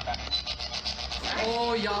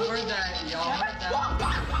 Oh, y'all heard that. Y'all heard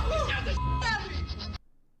that.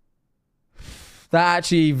 That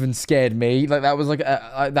actually even scared me. Like that was like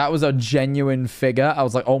that was a genuine figure. I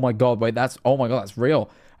was like, oh my god, wait, that's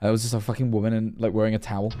real. And it was just a fucking woman and like wearing a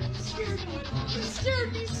towel. It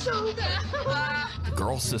scared me so bad. The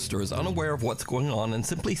girl's sister is unaware of what's going on and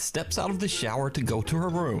simply steps out of the shower to go to her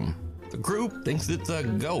room. The group thinks it's a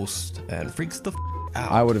ghost and freaks the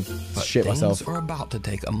out. I would have shit myself. Things are about to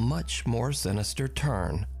take a much more sinister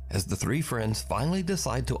turn as the three friends finally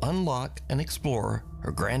decide to unlock and explore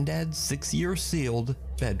her granddad's 6-year sealed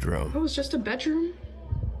bedroom. It was just a bedroom.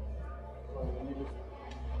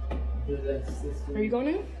 Are you going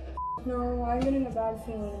in? No, I'm getting a bad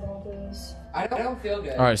feeling about this. I don't feel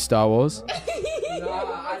good. All right, Star Wars. No,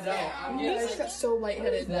 I don't. I'm I getting just got so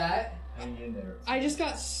lightheaded. that. I just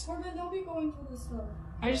got Corbin, don't be going for this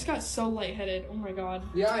stuff. so lightheaded. Oh my god.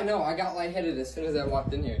 Yeah, I know. I got lightheaded as soon as I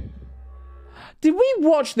walked in here. Did we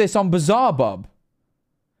watch this on Bizarre Bub?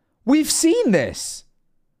 We've seen this.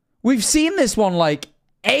 We've seen this one like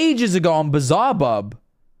ages ago on Bizarre Bub.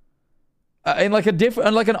 In like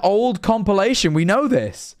an old compilation. We know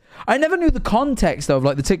this. I never knew the context of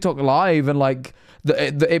like the TikTok live and like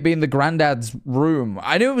it being the granddad's room.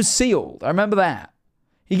 I knew it was sealed. I remember that.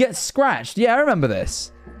 He gets scratched. Yeah, I remember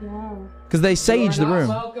this. Yeah. Because they sage the room.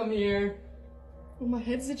 Welcome here. Oh, my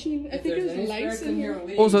head's itching. I If think there's there's any lights spirits in here.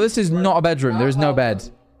 leave. Also, this is not a bedroom. There is no bed.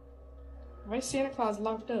 Why is Santa Claus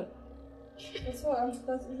locked up?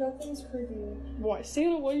 That thing's creepy. Why,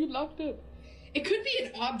 Santa, why are you locked up? It could be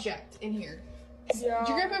an object in here. Yeah.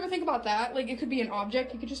 Did you guys ever think about that? Like, it could be an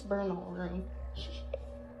object. You could just burn the whole room.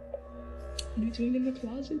 What are you doing in the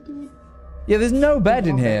closet, dude? Yeah, there's no bed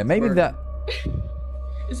in here. Maybe that...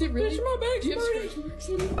 Is it really? my bag's Do you have scratch marks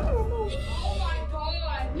in it? I don't know. Oh my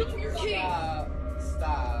god. No, you're kidding.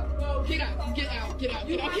 Stop. No, get out. Get out. Get out.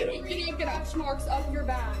 Get out. Get out. Get out. Get out. Scratch marks up your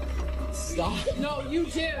back. Stop. No, you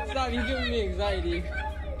do. Stop. You're giving me anxiety.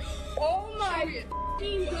 Oh my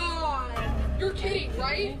god. You're kidding,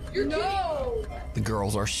 right? You're kidding. The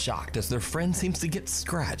girls are shocked as their friend seems to get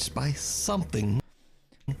scratched by something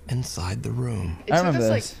inside the room. It I took remember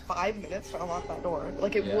us this. like 5 minutes to unlock that door.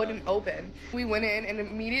 Like it wouldn't open. We went in and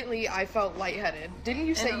immediately I felt lightheaded. Didn't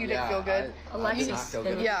you say you didn't feel good? Alexis.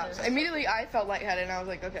 Yeah. Immediately I felt lightheaded and I was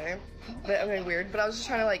like, okay, weird. But I was just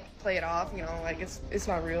trying to like play it off, you know, like it's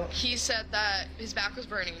not real. He said that his back was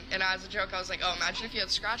burning, and as a joke, I was like, oh, imagine if he had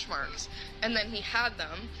scratch marks. And then he had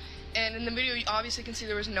them. And in the video, you obviously can see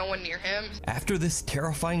there was no one near him. After this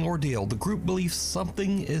terrifying ordeal, the group believes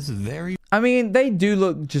something is very I mean, they do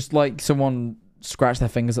look just like someone scratched their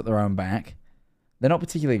fingers at their own back. They're not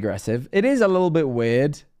particularly aggressive. It is a little bit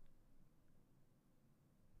weird.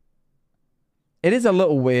 It is a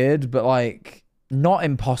little weird, but like not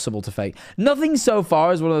impossible to fake. Nothing so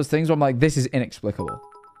far is one of those things where I'm like, this is inexplicable.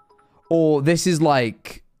 Or this is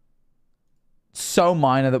like so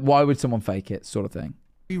minor that why would someone fake it sort of thing.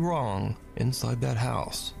 wrong inside that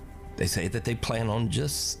house. They say that they plan on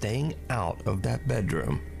just staying out of that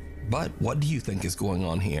bedroom. But what do you think is going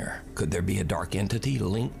on here? Could there be a dark entity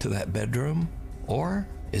linked to that bedroom? Or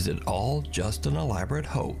is it all just an elaborate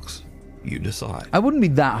hoax? You decide. I wouldn't be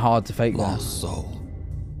that hard to fake that. Lost Soul.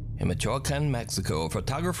 In Michoacan, Mexico, a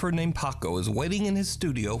photographer named Paco is waiting in his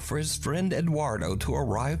studio for his friend Eduardo to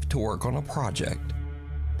arrive to work on a project.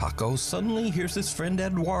 Paco suddenly hears his friend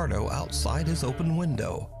Eduardo outside his open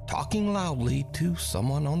window, talking loudly to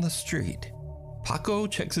someone on the street. Paco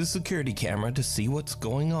checks his security camera to see what's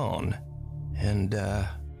going on. And,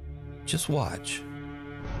 just watch.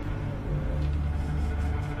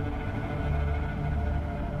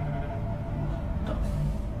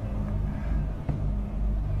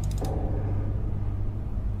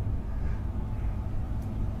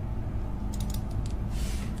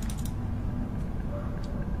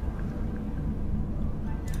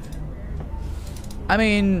 I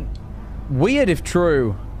mean, weird if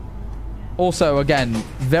true. Also, again,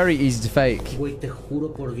 very easy to fake. Güey, te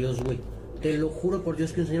juro por Dios, güey. Te lo juro por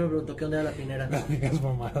Dios que un señor me preguntó qué onda era la pinera.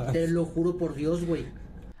 Te lo juro por Dios, güey.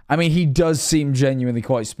 I mean, he does seem genuinely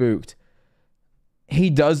quite spooked. He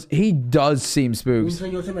does seem spooked. Un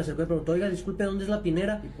señor se me acercó y preguntó, oiga, disculpe, ¿dónde es la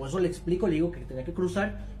pinera? Y por eso le explico, le digo que tenía que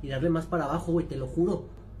cruzar y darle más para abajo, güey, te lo juro.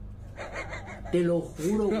 Te lo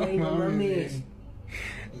juro, güey, no mames.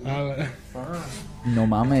 No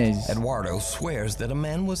mames. Eduardo swears that a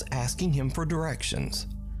man was asking him for directions,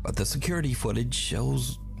 but the security footage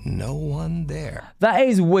shows no one there. That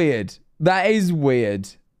is weird. That is weird.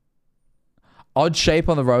 Odd shape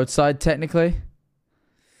on the roadside, technically.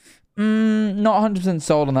 Not 100%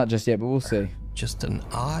 sold on that just yet, but we'll see. Just an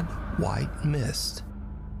odd white mist.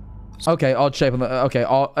 Okay, odd shape on the... Okay,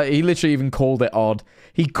 he literally even called it odd.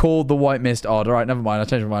 He called the white mist odd. All right, never mind. I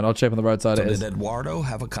changed my mind. Odd shape on the roadside So it is. did Eduardo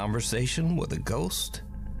have a conversation with a ghost?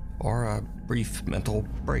 Or a brief mental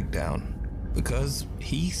breakdown? Because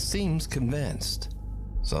he seems convinced.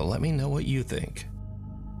 So let me know what you think.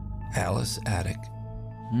 Alice Attic.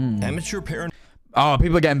 Amateur parent. Oh,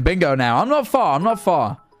 people are getting bingo now. I'm not far. I'm not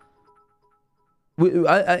far.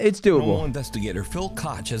 It's doable. Paranormal investigator Phil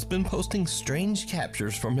Koch has been posting strange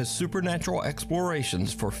captures from his supernatural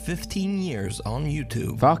explorations for 15 years on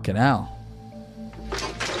YouTube. Fucking hell.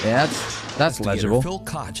 Yeah, that's legible. Phil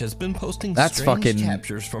Koch has been posting That's strange fucking...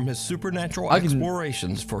 captures from his supernatural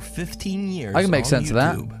explorations for 15 years. I can make sense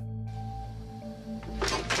YouTube. of that.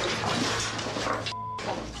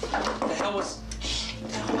 The hell was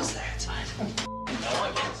that?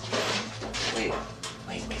 Wait,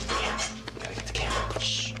 gotta get the camera.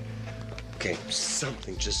 Shh. Okay,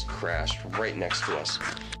 something just crashed right next to us.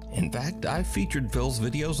 In fact, I featured Phil's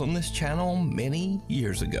videos on this channel many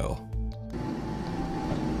years ago.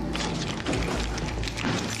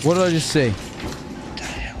 What did I just see? What the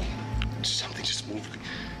hell? Something just moved.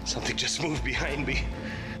 Something just moved behind me.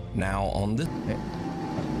 Now on this...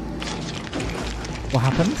 What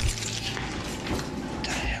happened? What the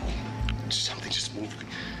hell? Something just moved.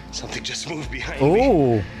 Something just moved behind me.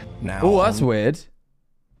 Oh. Now Oh, that's weird.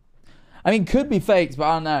 I mean, could be faked, but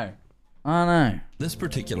I don't know. I don't know. This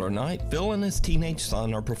particular night, Phil and his teenage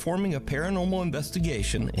son are performing a paranormal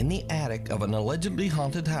investigation in the attic of an allegedly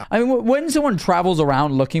haunted house. I mean, when someone travels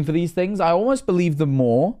around looking for these things, I almost believe them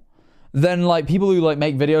more than like people who like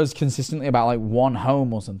make videos consistently about like one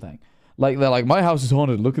home or something. Like they're like, my house is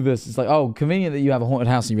haunted. Look at this. It's like, oh, convenient that you have a haunted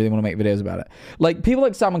house and you really want to make videos about it. Like people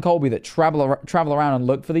like Sam and Colby that travel around and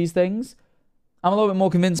look for these things, I'm a little bit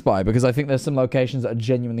more convinced by, because I think there's some locations that are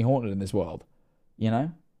genuinely haunted in this world. You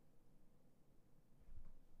know?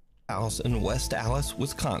 House in West Allis,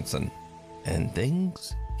 Wisconsin, and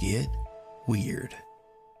things get weird.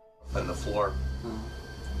 On the floor.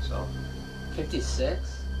 So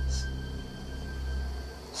 56,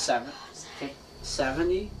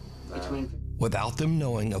 70 between. Without them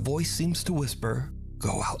knowing, a voice seems to whisper,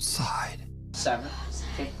 "Go outside." 7.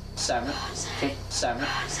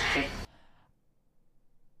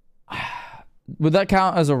 Would that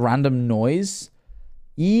count as a random noise?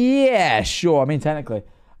 Yeah, sure. I mean, technically.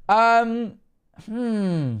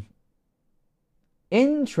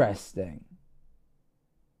 Interesting.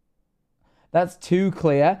 That's too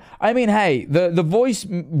clear. I mean, hey, the voice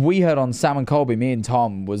we heard on Sam and Colby, me and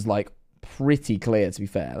Tom, was like pretty clear, to be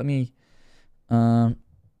fair. Let me... Oh.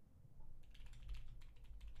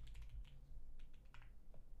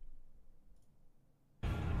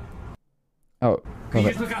 Can you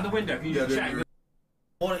just look out the window? Can you just check?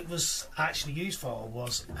 What it was actually used for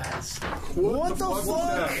was as... What the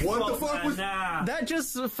fuck? What the fuck was... That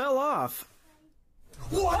just fell off.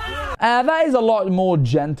 That is a lot more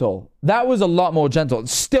gentle. That was a lot more gentle.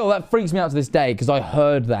 Still, that freaks me out to this day, because I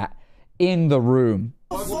heard that in the room.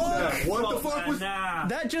 What the fuck was...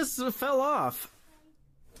 That just fell off.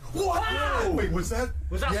 Wow! Wait, was that...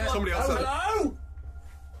 Yeah, somebody else said it. Hello?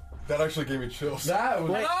 That actually gave me chills. That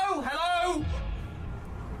was... Hello?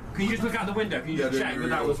 Can you just look out the window? Can you just check that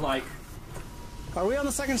that was like... Are we on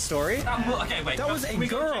the second story? Okay, wait. That was a we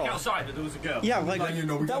girl. Check outside that there was a girl. Yeah, like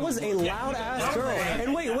that was a loud ass girl.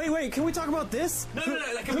 And wait. Can we talk about this? No.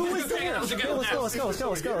 Who was there?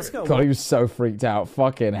 Let's go. God, he was so freaked out.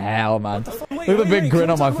 Fucking hell, man. Look at the big grin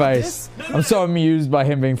on my face. I'm so amused by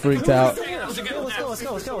him being freaked out. Let's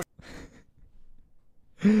go.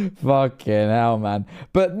 Fucking hell, man.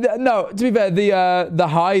 But no, to be fair, the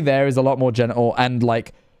high there is a lot more gentle and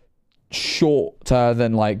like shorter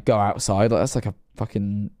than like go outside. Like, that's like a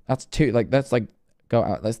fucking... That's two... Like, that's like... Go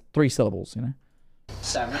out. That's 3 syllables, you know?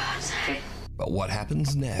 7. But what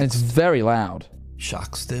happens next? And it's very loud.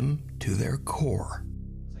 Shocks them to their core.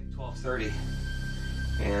 It's like 12:30.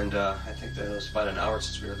 And I think that it was about an hour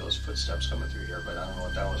since we heard those footsteps coming through here, but I don't know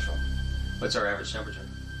what that was from. What's our average temperature?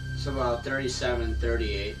 It's about 37,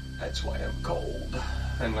 38. That's why I'm cold.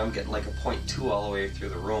 And I'm getting like a 0.2 all the way through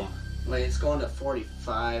the room. Like, it's going to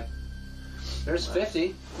 45. There's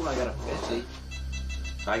 50. Oh, I got a 50.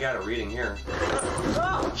 I got a reading here.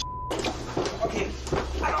 Oh, okay.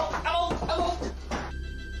 Hello.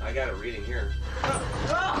 I got a reading here.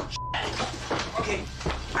 Okay.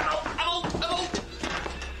 Hello.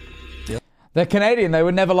 They're Canadian. They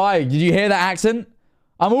would never lie. Did you hear that accent?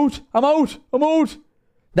 I'm out.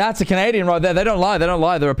 That's a Canadian right there. They don't lie.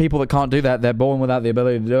 There are people that can't do that. They're born without the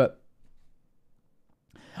ability to do it.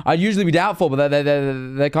 I'd usually be doubtful, but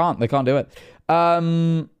they can't. They can't do it.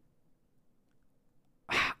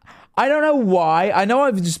 I don't know why. I know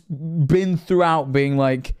I've just been throughout being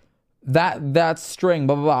like, that's string,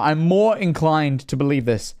 blah, blah, blah. I'm more inclined to believe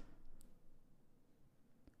this.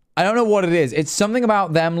 I don't know what it is. It's something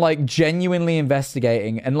about them, like, genuinely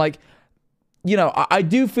investigating. And, like, you know, I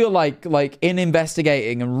do feel like in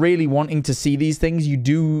investigating and really wanting to see these things, you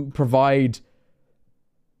do provide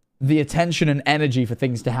the attention and energy for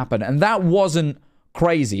things to happen. And that wasn't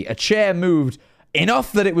crazy. A chair moved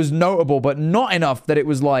enough that it was notable, but not enough that it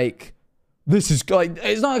was like, this is like,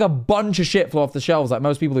 it's not like a bunch of shit flew off the shelves like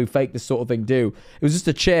most people who fake this sort of thing do. It was just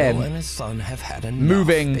a chair Phil and his son have had enough.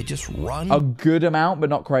 Moving they just run a good amount, but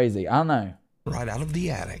not crazy. I don't know. Right out of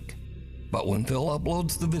the attic. But when Phil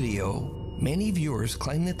uploads the video, many viewers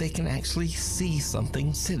claim that they can actually see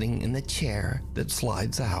something sitting in the chair that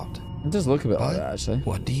slides out. It does look a bit like that, actually.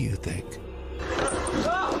 What do you think?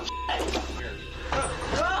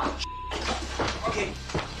 Okay.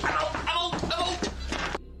 Hello.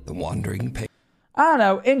 The wandering pig. I don't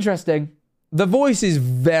know. Interesting. The voice is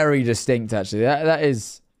very distinct, actually. That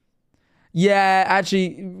is... Yeah,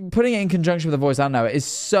 actually, putting it in conjunction with the voice, I don't know. It is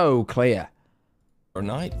so clear.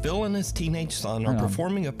 Night, Phil and his teenage son are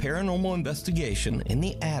performing a paranormal investigation in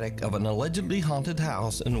the attic of an allegedly haunted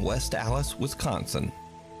house in West Allis, Wisconsin.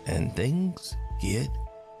 And things get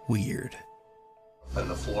weird. On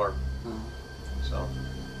the floor. So.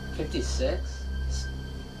 56?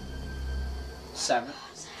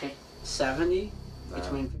 70?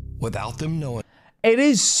 Between. Without them knowing. It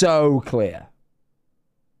is so clear.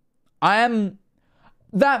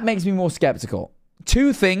 That makes me more skeptical.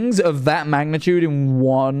 Two things of that magnitude in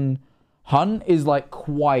one hunt is like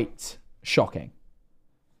quite shocking.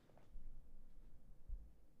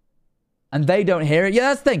 And they don't hear it. Yeah,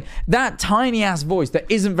 that's the thing. That tiny ass voice that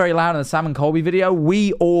isn't very loud in the Sam and Colby video,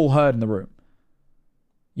 we all heard in the room.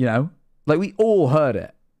 You know? Like, we all heard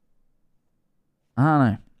it. I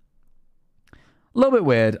don't know. A little bit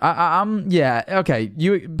weird. Yeah, okay.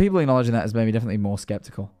 People acknowledging that has made me definitely more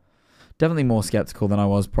skeptical. Definitely more skeptical than I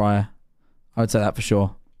was prior. I would say that for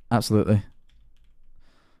sure. Absolutely.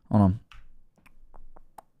 Hold on.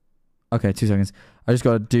 Okay, 2 seconds. I just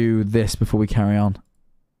got to do this before we carry on.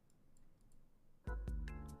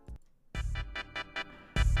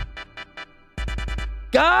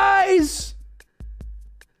 Guys!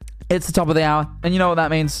 It's the top of the hour. And you know what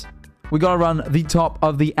that means. We got to run the top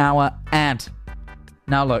of the hour ad.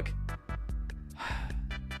 Now look.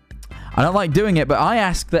 I don't like doing it, but I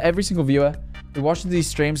ask that every single viewer who watches these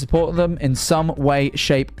streams support them in some way,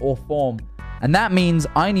 shape, or form. And that means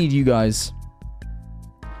I need you guys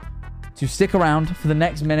to stick around for the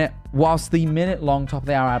next minute whilst the minute-long top of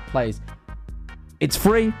the hour ad plays. It's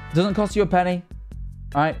free. Doesn't cost you a penny.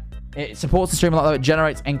 All right? It supports the stream a lot, though. It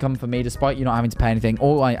generates income for me, despite you not having to pay anything.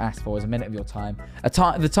 All I ask for is a minute of your time.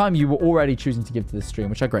 The time you were already choosing to give to the stream,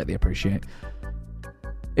 which I greatly appreciate.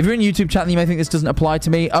 If you're in YouTube chat and you may think this doesn't apply to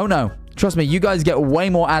me, oh no. Trust me, you guys get way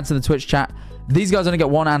more ads in the Twitch chat. These guys only get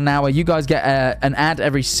one ad an hour. You guys get an ad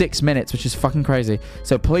every 6 minutes, which is fucking crazy.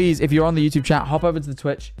 So please, if you're on the YouTube chat, hop over to the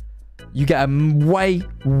Twitch. You get a way,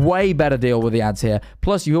 way better deal with the ads here.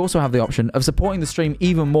 Plus, you also have the option of supporting the stream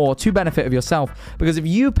even more to benefit of yourself. Because if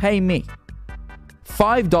you pay me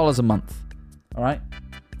 $5 a month, all right?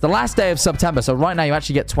 The last day of September, so right now you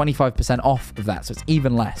actually get 25% off of that, so it's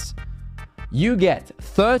even less. You get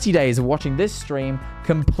 30 days of watching this stream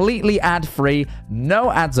completely ad-free,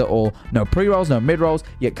 no ads at all, no pre-rolls, no mid-rolls.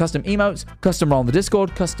 You get custom emotes, custom roll in the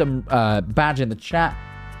Discord, custom badge in the chat.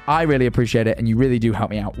 I really appreciate it, and you really do help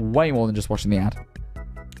me out way more than just watching the ad.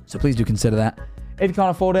 So please do consider that. If you can't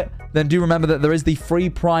afford it, then do remember that there is the free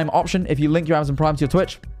Prime option. If you link your Amazon Prime to your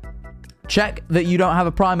Twitch, check that you don't have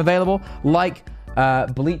a Prime available, like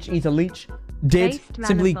Bleach Eater Leech did.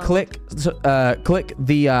 Simply click the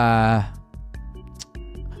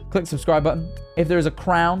click subscribe button. If there is a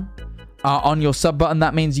crown on your sub button,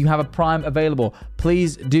 that means you have a Prime available.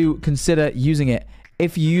 Please do consider using it.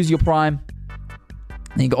 If you use your Prime,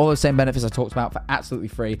 And you get all those same benefits I talked about for absolutely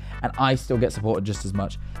free, and I still get supported just as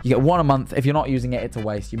much. You get one a month. If you're not using it, it's a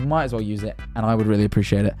waste. You might as well use it, and I would really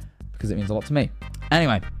appreciate it because it means a lot to me.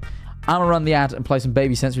 Anyway, I'm gonna run the ad and play some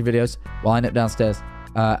baby sensory videos while I nip downstairs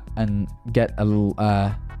and get a little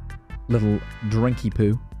drinky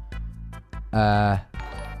poo. I'll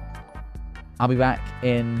be back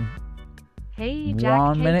in Hey, Jack,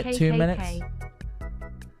 1 minute, 2 minutes.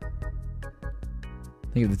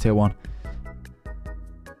 Think of the tier 1.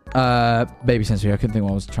 Baby sensory. I couldn't think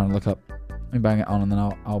what I was trying to look up. Let me bang it on and then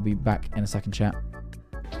I'll be back in a second, chat.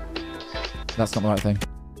 That's not the right thing.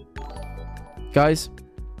 Guys,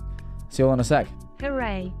 see you all in a sec.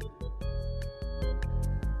 Hooray.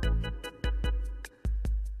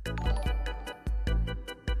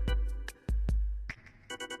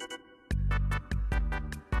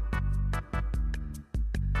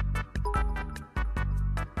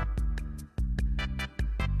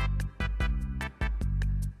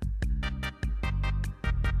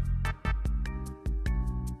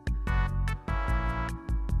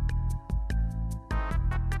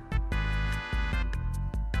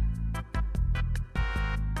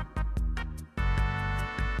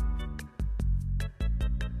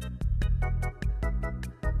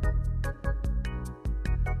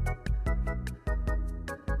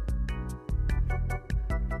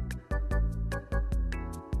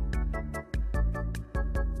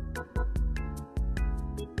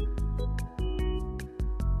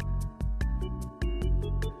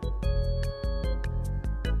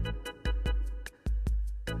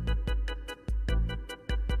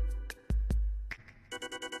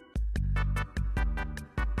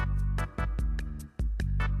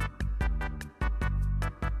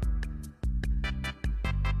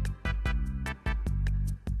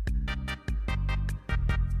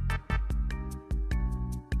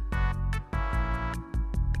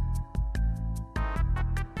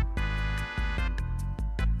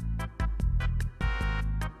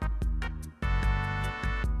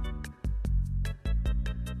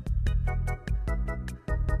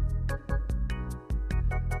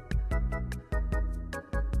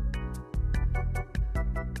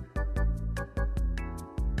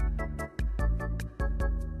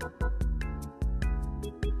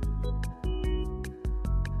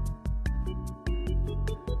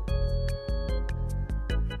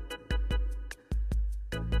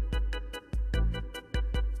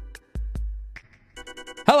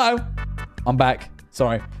 Hello. I'm back.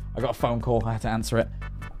 Sorry. I got a phone call. I had to answer it.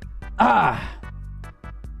 Ah.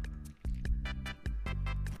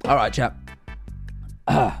 All right, chap.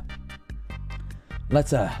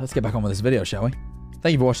 Let's get back on with this video, shall we?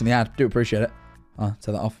 Thank you for watching the ad. Do appreciate it. Turn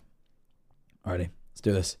that off. Alrighty. Let's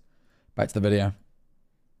do this. Back to the video.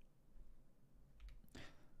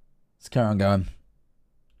 Let's carry on going.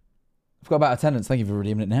 I forgot about attendance. Thank you for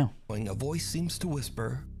redeeming it now. A voice seems to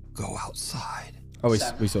whisper, "Go outside." Oh, we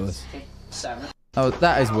saw this. 7. Oh,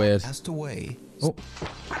 that is weird. Passed away. Oh.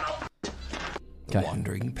 The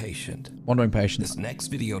Wandering Patient. Wandering Patient. This next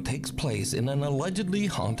video takes place in an allegedly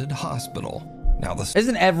haunted hospital. Now,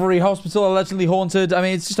 isn't every hospital allegedly haunted? I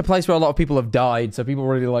mean, it's just a place where a lot of people have died, so people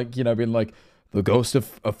really like, you know, being like, the ghost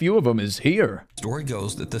of a few of them is here. Story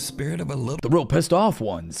goes that the spirit of the real pissed off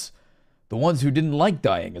ones. The ones who didn't like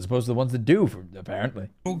dying, as opposed to the ones that do, apparently.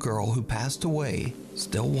 little girl who passed away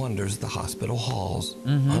still wanders the hospital halls,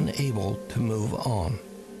 unable to move on.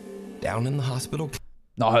 Down in the hospital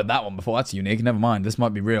Not heard that one before. That's unique. Never mind. This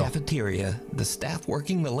might be real. cafeteria, the staff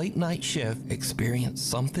working the late night shift experienced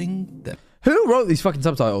something that... Who wrote these fucking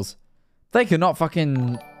subtitles? They could not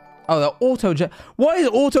fucking... Oh, they're auto-gen... What is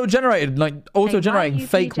auto-generated? Like, auto-generating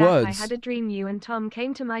fake words? I had a dream you and Tom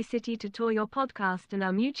came to my city to tour your podcast, and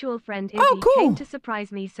our mutual friend Izzy came to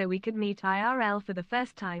surprise me so we could meet IRL for the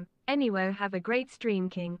first time. Anyway, have a great stream,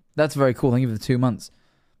 King. That's very cool. Thank you for the 2 months.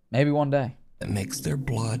 Maybe one day. That makes their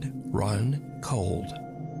blood run cold.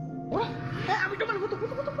 Ay,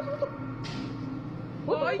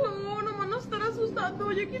 no, nomás nos están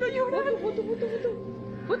asustando. Yo quiero llorar.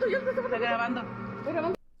 Foto, yo estoy grabando.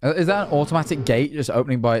 Is that an automatic gate just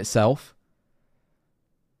opening by itself?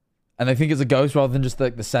 And they think it's a ghost rather than just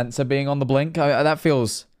the sensor being on the blink? That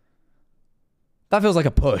feels like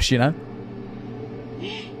a push, you know?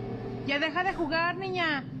 Ya deja de jugar,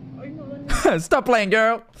 niña. Stop playing,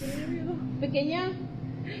 girl. Pequeña.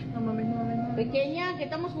 No mames, no mames. Pequeña, que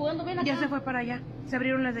estamos jugando, ven acá. Ya se fue para allá. Se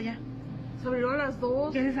abrieron las de allá. Se abrieron las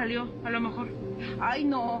dos. Ya se salió, a lo mejor. Ay,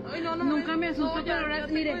 no. Ay, no, no. Nunca me asusto, no, pero ahora,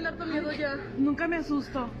 mire. Miedo ya. Nunca me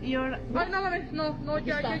asusto. Y ahora... Ay, no mames, no,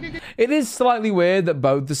 ya. It is slightly weird that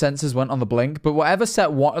both the sensors went on the blink, but whatever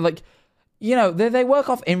set what, like, you know, they work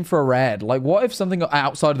off infrared. Like, what if something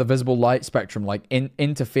outside of the visible light spectrum, like,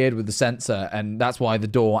 interfered with the sensor, and that's why the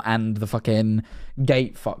door and the fucking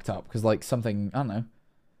gate fucked up? Because, like, something, I don't know.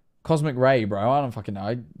 Cosmic ray, bro. I don't fucking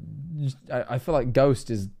know. I feel like Ghost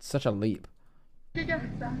is such a leap. ¿Qué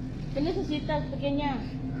necesitas, pequeña?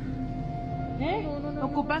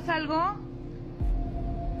 ¿Ocupas algo?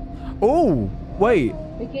 Oh, wait.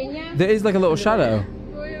 Pequeña? There is like a little shadow.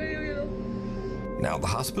 Now, the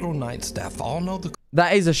hospital night staff all know the...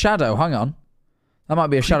 That is a shadow. Hang on. That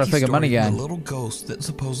might be a shadow figure money gang. The little ghost that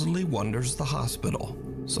supposedly wanders the hospital.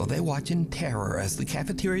 So they watch in terror as the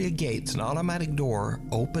cafeteria gates and automatic door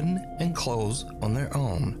open and close on their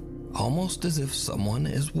own. Almost as if someone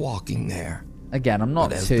is walking there. Again, I'm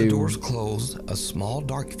not but as the doors close, a small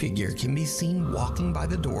dark figure can be seen walking by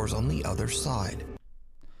the doors on the other side.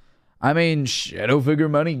 I mean, shadow figure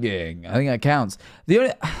money gang. I think that counts. The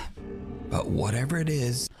only... But whatever it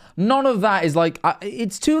is... None of that is like...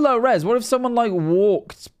 it's too low res. What if someone like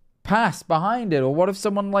walked past behind it? Or what if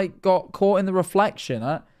someone like got caught in the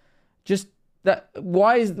reflection? Just that...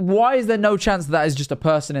 Why is there no chance that is just a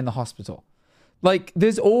person in the hospital? Like,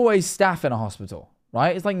 there's always staff in a hospital,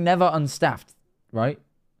 right? It's like never unstaffed, right?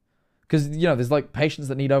 Because, you know, there's like patients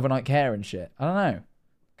that need overnight care and shit. I don't know.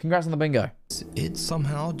 Congrats on the bingo. It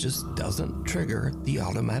somehow just doesn't trigger the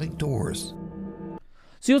automatic doors.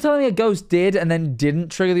 So you're telling me a ghost did and then didn't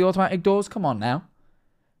trigger the automatic doors? Come on now.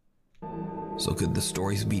 So could the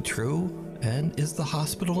stories be true? And is the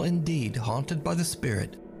hospital indeed haunted by the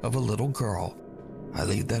spirit of a little girl? I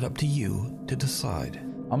leave that up to you to decide.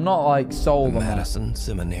 I'm not like sold on Madison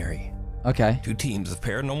Seminary. Okay. 2 teams of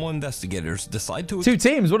paranormal investigators decide to... 2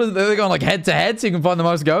 teams? What are they going like head to head so you can find the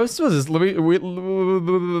most ghosts? What is this,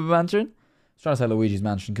 Mansion? I was trying to say Luigi's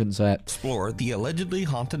Mansion, couldn't say it. Explore the allegedly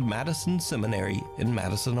haunted Madison Seminary in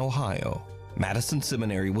Madison, Ohio. Madison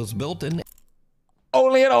Seminary was built in...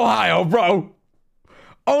 Only in Ohio, bro.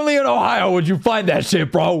 Only in Ohio would you find that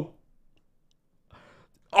shit, bro.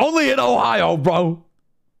 Only in Ohio, bro.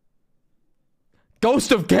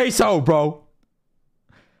 Ghost of Queso, bro.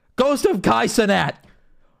 Ghost of Kai Cenat.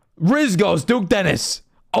 Riz Ghost, Duke Dennis.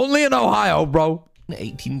 Only in Ohio, bro. In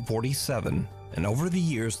 1847. And over the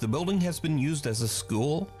years, the building has been used as a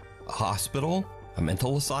school, a hospital, a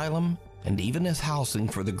mental asylum, and even as housing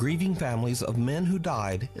for the grieving families of men who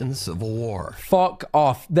died in the Civil War. Fuck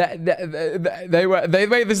off. They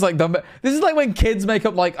made this like the... This is like when kids make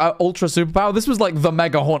up like ultra superpower. This was like the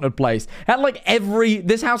mega haunted place. And like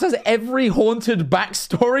this house has every haunted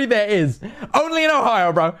backstory there is. Only in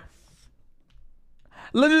Ohio, bro.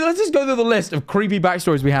 Let's just go through the list of creepy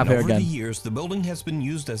backstories we have here again. Over the years, the building has been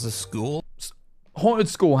used as a school. Haunted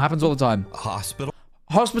school happens all the time. A hospital.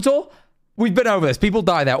 Hospital? We've been over this. People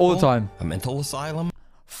die there all the time. A mental asylum.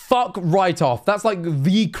 Fuck right off. That's like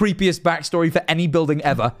the creepiest backstory for any building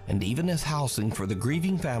ever. And even as housing for the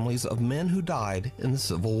grieving families of men who died in the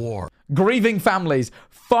Civil War. Grieving families.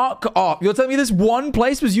 Fuck off. You're telling me this one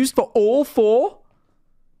place was used for all 4?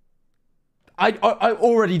 I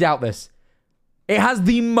already doubt this. It has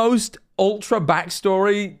the most ultra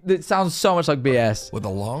backstory that sounds so much like BS. With a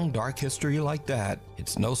long, dark history like that,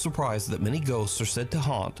 it's no surprise that many ghosts are said to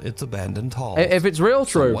haunt its abandoned halls. If it's real,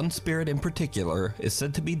 true. So one spirit in particular is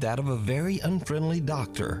said to be that of a very unfriendly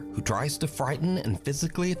doctor who tries to frighten and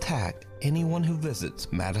physically attack anyone who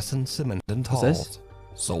visits Madison Seminary halls.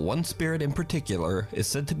 So one spirit in particular is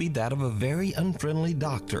said to be that of a very unfriendly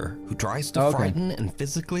doctor who tries to frighten and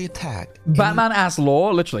physically attack Batman ass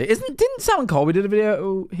law, literally. Didn't Sam and Colby did a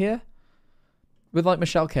video here? With like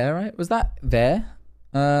Michelle Kerr, right? Was that there?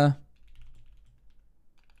 No,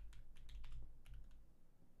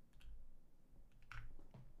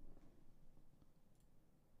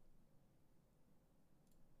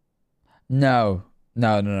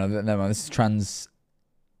 never mind. This is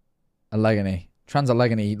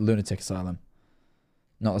Trans-Allegheny Lunatic Asylum.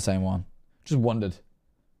 Not the same one. Just wondered.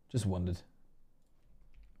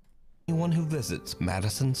 Anyone who visits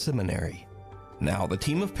Madison Seminary. Now, the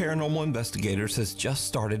team of paranormal investigators has just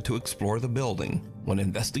started to explore the building when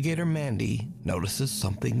investigator Mandy notices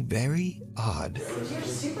something very odd. You're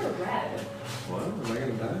super red. What? Am I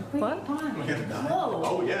gonna die? Wait, what? Come on. Am I gonna die? Whoa.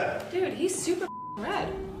 Oh, yeah. Dude, he's super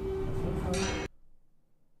red.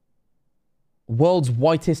 World's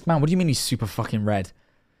whitest man. What do you mean he's super fucking red?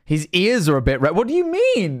 His ears are a bit red. What do you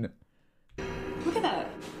mean? Look at that.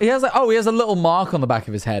 He has like, he has a little mark on the back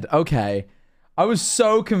of his head. Okay. I was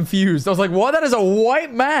so confused. I was like, what? That is a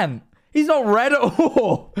white man. He's not red at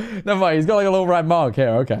all. Never mind. He's got like a little red mark here.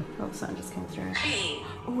 Okay. Oh, the sun just came through.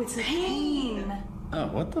 Oh, it's a pain. Oh,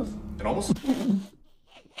 what the? It almost...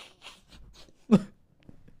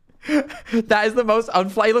 That is the most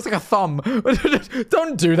unfly. He looks like a thumb.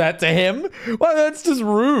 Don't do that to him. Well, that's just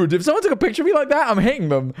rude. If someone took a picture of me like that, I'm hitting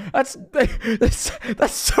them. That's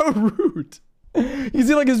so rude. You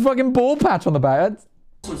see like his fucking ball patch on the back.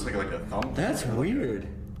 Looks like a thumb. That's weird.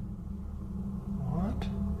 What?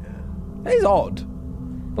 That is odd.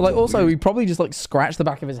 But like also, he probably just like scratched the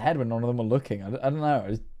back of his head when none of them were looking. I don't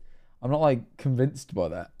know. I'm not like convinced by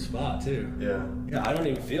that. Spot too. Yeah. Yeah, I don't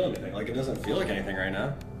even feel anything. Like it doesn't feel like anything right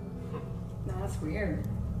now. No, that's weird.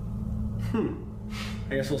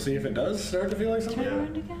 I guess we'll see if it does start to feel like something. Turn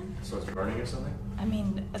around again? So it's burning or something? I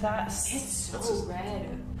mean, it's so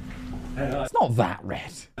red. It's not that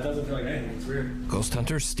red. That doesn't feel like anything. It's weird. Ghost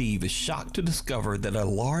hunter Steve is shocked to discover that a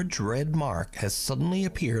large red mark has suddenly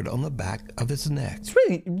appeared on the back of his neck. It's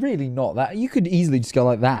really not that. You could easily just go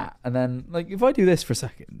like that, and then like if I do this for a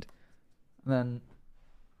second, and then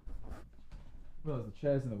well, the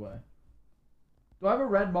chair's in the way. Do I have a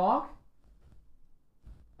red mark?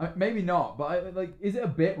 Maybe not, but like, is it a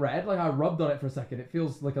bit red? Like I rubbed on it for a second. It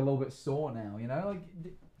feels like a little bit sore now. You know,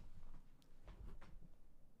 like.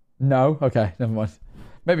 No? Okay, never mind.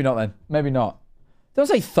 Maybe not then. Maybe not. Don't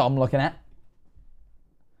say thumb looking at.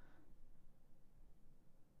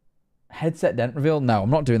 Headset dent reveal? No,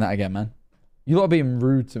 I'm not doing that again, man. You lot are being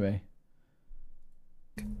rude to me.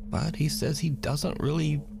 But he says he doesn't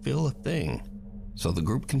really feel a thing. So the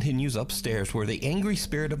group continues upstairs where the angry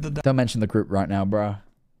spirit of the Don't mention the group right now, bro.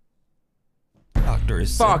 doctor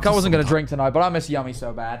is... Fuck, I wasn't going to drink tonight, but I miss Yummy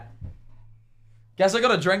so bad. Guess I got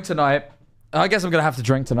to drink tonight. I guess I'm going to have to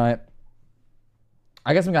drink tonight.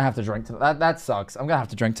 That sucks. I'm going to have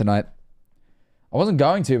to drink tonight. I wasn't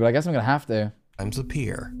going to, but I guess I'm going to have to. Times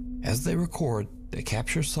appear. As they record, they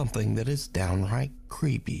capture something that is downright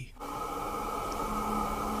creepy.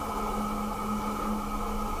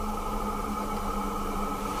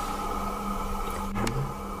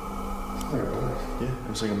 Yeah, it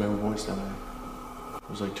was like a male voice down there. It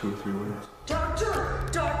was like 2 or 3 words. Doctor!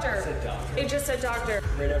 Doctor! It said doctor. It just said doctor.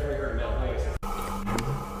 Right after we heard a male voice.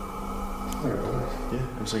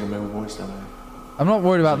 Yeah, it was like a male voice down there. I'm not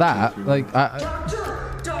worried about that. Like,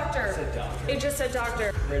 Doctor! Doctor! It just said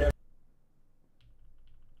doctor.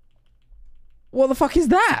 What the fuck is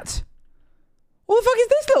that? What the fuck is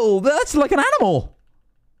this little... That's like an animal.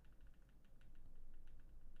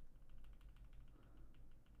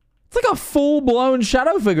 It's like a full-blown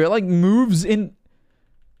shadow figure. It like moves in...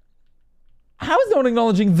 How is no one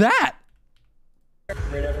acknowledging that?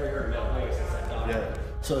 Right after we heard a male voice, it said doctor. Yeah.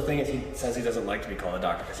 So the thing is, he says he doesn't like to be called a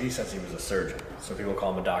doctor because he says he was a surgeon. So people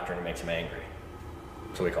call him a doctor and it makes him angry.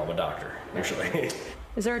 So we call him a doctor, usually.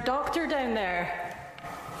 Is there a doctor down there?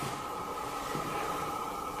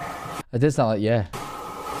 It did sound like, yeah.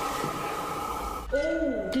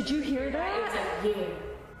 Oh, did you hear that? Yeah.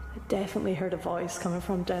 I definitely heard a voice coming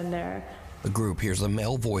from down there. The group hears a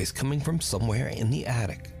male voice coming from somewhere in the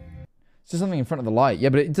attic. It's just something in front of the light. Yeah,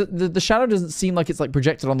 but the shadow doesn't seem like it's like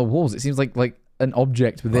projected on the walls. It seems like an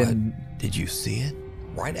object within... But did you see it?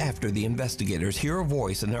 Right after the investigators hear a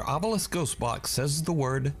voice and their obelisk ghost box says the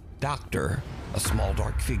word doctor, a small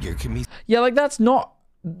dark figure can be... Yeah, like that's not...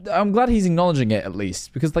 I'm glad he's acknowledging it at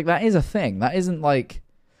least, because like that is a thing. That isn't like...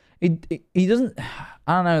 He doesn't...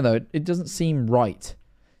 I don't know though. It doesn't seem right.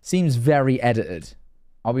 Seems very edited.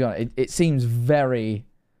 I'll be honest. It seems very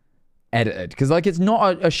edited. Because like it's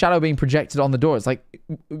not a shadow being projected on the door. It's like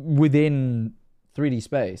within 3D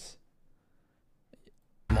space.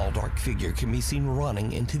 A small dark figure can be seen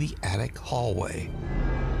running into the attic hallway.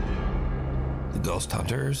 The ghost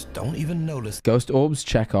hunters don't even notice Ghost orbs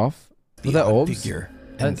check off. Were there orbs? Figure,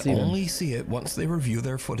 I didn't see them. only see it once they review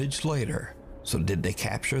their footage later. So did they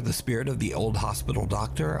capture the spirit of the old hospital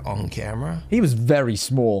doctor on camera? He was very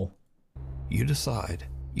small. You decide.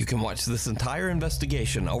 You can watch this entire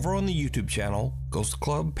investigation over on the YouTube channel, Ghost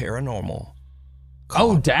Club Paranormal.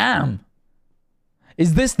 Oh, damn.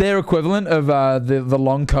 Is this their equivalent of the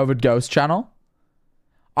long COVID ghost channel?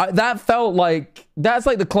 That felt like... That's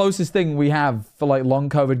like the closest thing we have for like long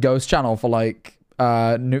COVID ghost channel for like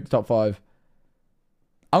Nuke Top 5.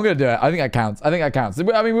 I'm going to do it. I think that counts. I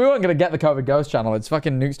mean, we weren't going to get the COVID ghost channel. It's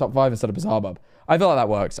fucking Nuke's Top 5 instead of Bizarre Bub. I feel like that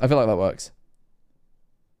works.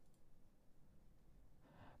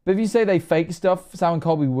 But if you say they fake stuff, Sam and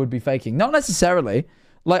Colby would be faking. Not necessarily.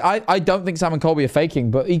 Like, I don't think Sam and Colby are faking,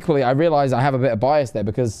 but equally, I realize I have a bit of bias there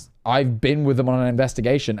because I've been with them on an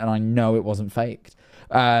investigation and I know it wasn't faked.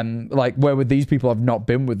 Like, where with these people, I've not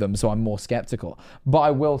been with them, so I'm more skeptical. But I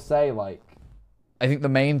will say, like, I think the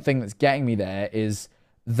main thing that's getting me there is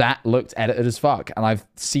that looked edited as fuck. And I've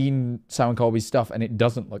seen Sam and Colby's stuff and it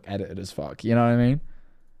doesn't look edited as fuck. You know what I mean?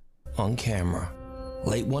 On camera.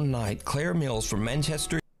 Late one night, Claire Mills from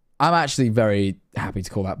Manchester... I'm actually very happy to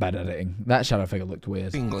call that bad editing. That shadow figure looked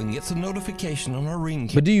weird. England gets a notification on her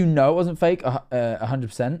ring. But do you know it wasn't fake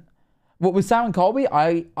 100%? What with Sam and Colby,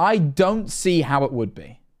 I don't see how it would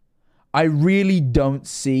be. I really don't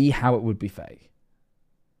see how it would be fake.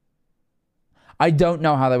 I don't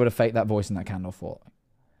know how they would have faked that voice in that candle falling.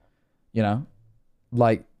 You know?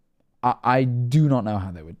 Like, I do not know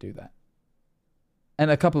how they would do that.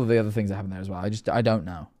 And a couple of the other things that happen there as well. I don't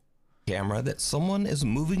know. Camera that someone is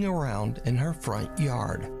moving around in her front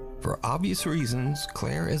yard. For obvious reasons,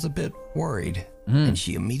 Claire is a bit worried, and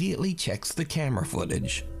she immediately checks the camera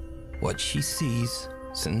footage. What she sees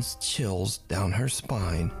sends chills down her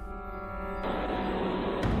spine.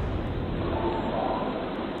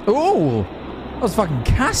 Oh, that was fucking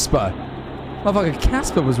Casper. Motherfucker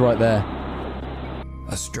Casper was right there.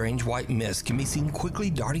 A strange white mist can be seen quickly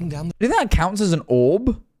darting down the... Do you think that counts as an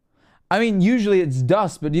orb? I mean, usually it's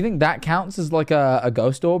dust, but do you think that counts as like a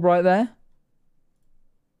ghost orb right there?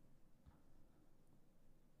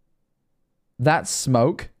 That's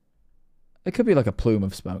smoke. It could be like a plume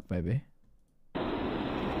of smoke, maybe.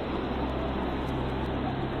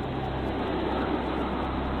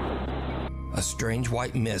 A strange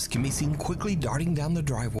white mist can be seen quickly darting down the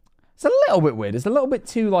driveway. It's a little bit weird. It's a little bit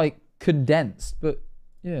too, like, condensed, but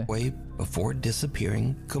yeah. Before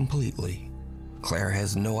disappearing completely. Claire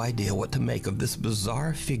has no idea what to make of this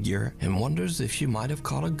bizarre figure and wonders if she might have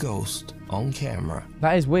caught a ghost on camera.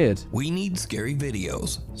 That is weird. We need scary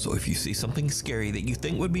videos, so if you see something scary that you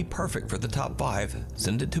think would be perfect for the top 5,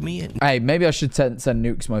 send it to me at... Hey, maybe I should send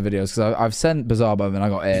Nukes my videos, because I've sent Bizarre Bomb and I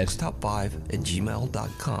got aired.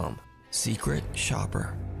 Top5@gmail.com. Secret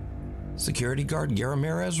Shopper. Security guard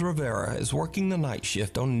Ramirez Rivera is working the night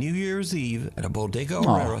shift on New Year's Eve at a Bodega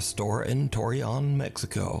Herrera store in Torreon,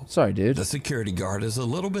 Mexico. Sorry, dude. The security guard is a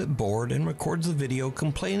little bit bored and records a video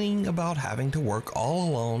complaining about having to work all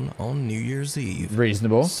alone on New Year's Eve.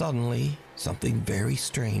 Reasonable. Suddenly, something very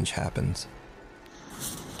strange happens.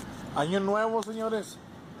 Año nuevo, señores.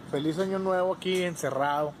 Feliz año nuevo aquí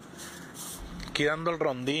encerrado. Aquí dando el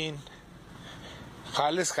rondín.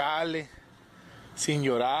 Jales, jale. Sin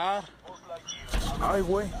llorar. Ay,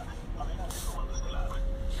 güey.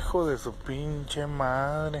 Hijo de su pinche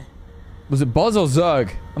madre. Was it Buzz or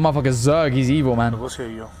Zerg? That motherfucker Zerg, he's evil, man. Negocio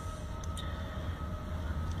yo.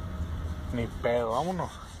 Ni pedo,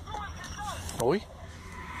 vámonos. Uy.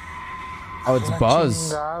 Oh, it's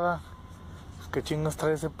Buzz. Chingada. ¿Qué chingas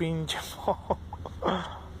trae ese pinche mo?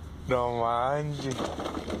 No manches.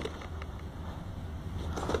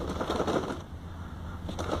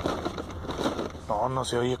 No, no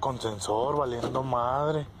se oye con sensor, valiendo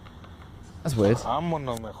madre. That's weird.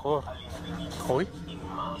 Vámonos mejor. Uy.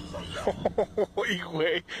 Uy,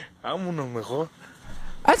 güey. Vámonos mejor.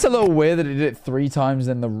 That's a little weird that he did it 3 times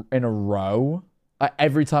in a row. Like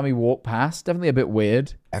every time he walked past. Definitely a bit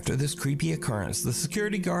weird. After this creepy occurrence, the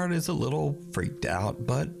security guard is a little freaked out,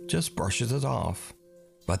 but just brushes it off.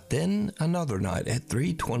 But then another night at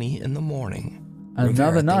 3:20 in the morning.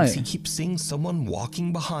 Another night. He keeps seeing someone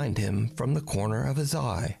walking behind him from the corner of his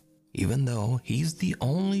eye, even though he's the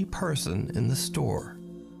only person in the store.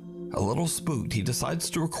 A little spooked, he decides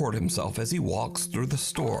to record himself as he walks through the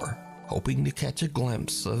store, hoping to catch a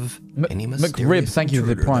glimpse of any mysterious thank you for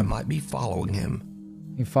the intruder Prime. that might be following him.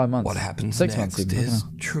 In 5 months. What happens 6 next months even, is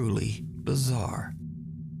truly bizarre.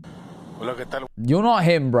 You're not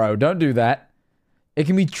him, bro. Don't do that. It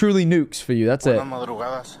can be truly Nukes for you. That's it. Buenas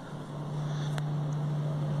madrugadas.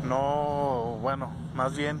 No, bueno,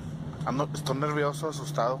 más bien, estoy nervioso,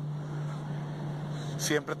 asustado.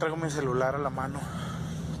 Siempre traigo mi celular a la mano.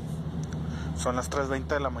 Son las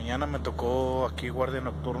 3:20 de la mañana, me tocó aquí guardia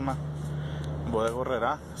nocturna, Bodega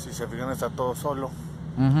Herrera. Si se fijan, está todo solo.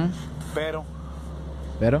 Pero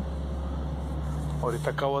ahorita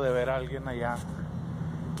acabo de ver a alguien allá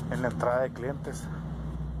en la entrada de clientes.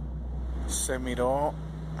 Se miró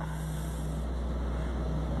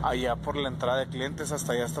allá por la entrada de clientes,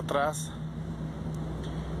 hasta allá hasta atrás.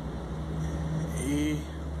 Y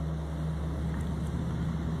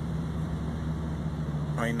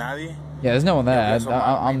no hay nadie. Yeah, there's no one there.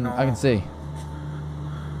 I can see.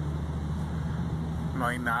 No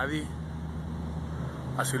hay nadie.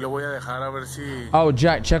 Así lo voy a dejar a ver si... Oh,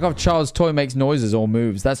 Jack, check off Charles' toy makes noises or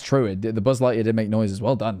moves. That's true. The Buzz Lightyear did make noises.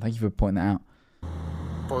 Well done. Thank you for pointing that out.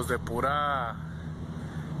 Pues de pura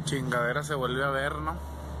chingadera se vuelve a ver, ¿no?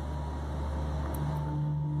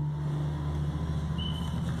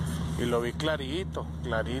 Y lo vi clarito,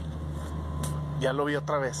 clarito. Ya lo vi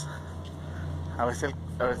otra vez. A ver si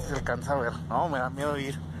se alcanza a ver. No, me da miedo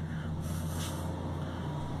ir.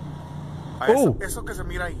 Eso que se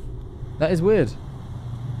mira ahí. That is weird.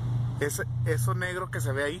 Eso negro que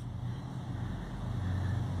se ve ahí.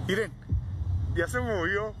 Miren, ya se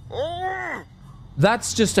movió. Oh!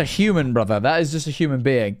 That's just a human, brother. That is just a human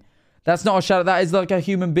being. That's not a shadow. That is like a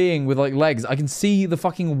human being with like legs. I can see the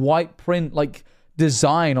fucking white print like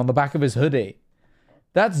design on the back of his hoodie.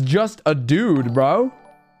 That's just a dude, bro.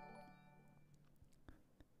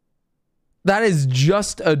 That is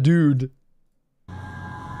just a dude.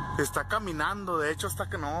 Está caminando, de hecho está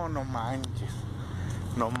que no manches.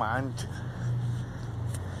 No manches.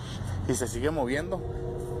 Y se sigue moviendo.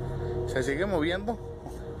 Se sigue moviendo.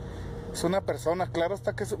 Es una persona, claro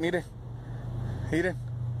está que mire. Miren.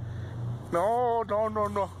 No.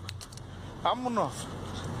 Vámonos.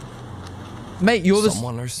 Mate, you're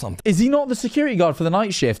Someone or something. Is he not the security guard for the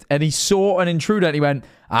night shift? And he saw an intruder and he went,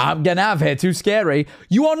 I'm getting out of here, too scary.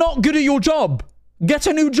 You are not good at your job. Get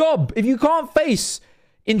a new job. If you can't face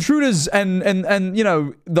intruders and you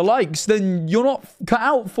know, the likes, then you're not cut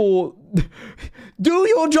out for... Do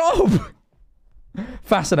your job.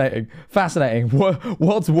 Fascinating. Fascinating.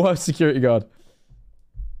 What's worse, security guard?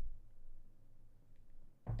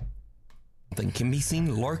 Something can be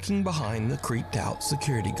seen lurking behind the creeped out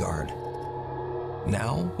security guard.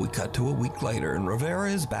 Now, we cut to a week later, and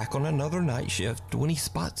Rivera is back on another night shift when he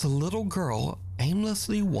spots a little girl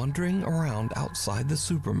aimlessly wandering around outside the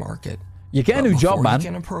supermarket. You get a new job, man. Before he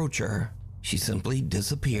can approach her, she simply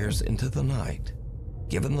disappears into the night.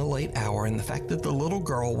 Given the late hour and the fact that the little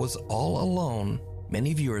girl was all alone,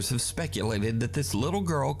 many viewers have speculated that this little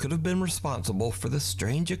girl could have been responsible for the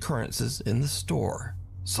strange occurrences in the store.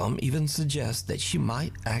 Some even suggest that she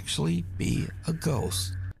might actually be a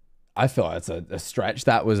ghost. I feel like it's a stretch.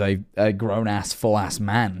 That was a grown-ass, full-ass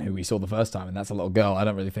man who we saw the first time, and that's a little girl. I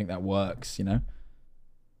don't really think that works, you know?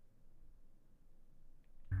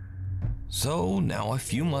 So now a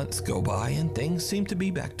few months go by and things seem to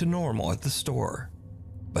be back to normal at the store.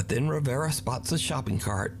 But then Rivera spots a shopping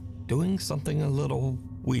cart doing something a little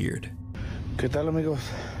weird. ¿Qué tal, amigos?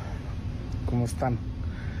 ¿Cómo están?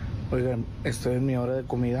 Oigan, estoy en mi hora de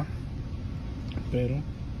comida, pero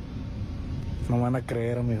no van a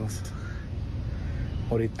creer, amigos.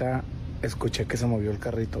 Ahorita escuché que se movió el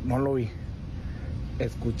carrito. No lo vi.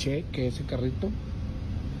 Escuché que ese carrito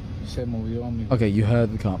se movió, amigos. Okay, you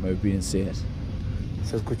heard the cart move, but you didn't see it.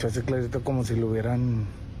 Se escuchó así clarito como si lo hubieran...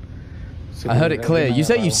 I heard it clear. You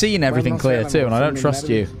say you've seen everything clear too, and I don't trust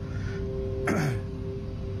you.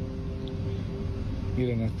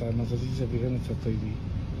 Miren, hasta no sé si se fijan,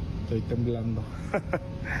 estoy temblando.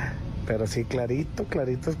 Pero sí,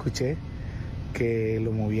 clarito escuché que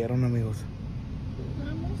lo movieron, amigos.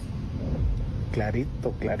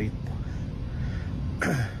 Clarito.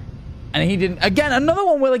 And he didn't... Again, another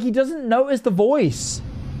one where like he doesn't notice the voice.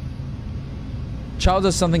 Child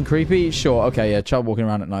does something creepy? Sure, okay, yeah, child walking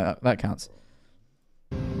around at night, that counts.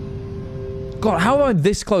 God, how am I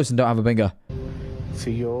this close and don't have a bingo?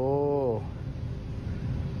 Si yo...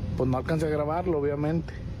 Pues no alcancé a grabarlo,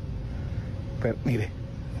 obviamente. Pero, mire,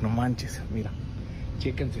 no manches, mira.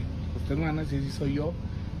 Chéquense. Ustedes me van a decir si soy yo.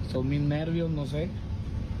 Son mis nervios, no sé.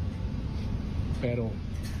 Pero...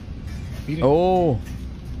 Mire. Oh.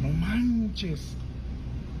 No manches.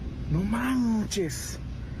 No manches.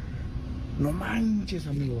 No manches,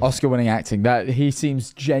 amigo. Oscar-winning acting. That he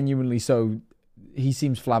seems genuinely so... He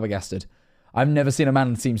seems flabbergasted. I've never seen a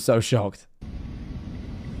man seem so shocked.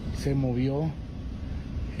 Se movió.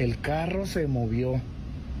 El carro se movió.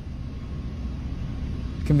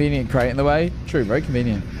 Convenient crate in the way. True, very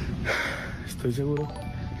convenient. Estoy seguro.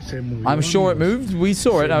 Se movió. I'm sure it moved. We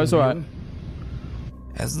saw it. I was alright.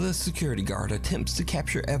 As the security guard attempts to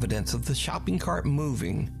capture evidence of the shopping cart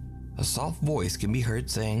moving, a soft voice can be heard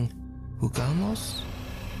saying, "Jugamos?"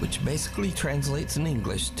 which basically translates in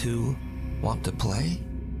English to, "Want to play?"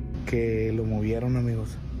 Que lo movieron,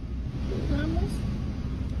 amigos. ¿Jugamos?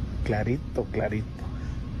 Clarito.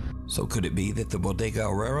 So could it be that the Bodega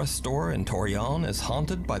Herrera store in Torreon is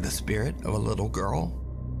haunted by the spirit of a little girl?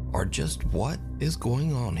 Or just what is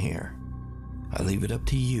going on here? I leave it up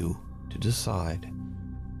to you to decide.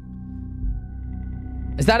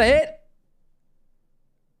 Is that it?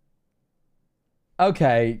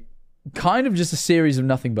 Okay. Kind of just a series of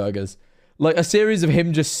nothing burgers. Like a series of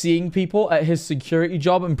him just seeing people at his security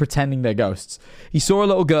job and pretending they're ghosts. He saw a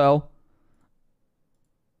little girl.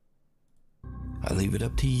 I leave it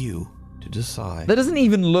up to you to decide. That doesn't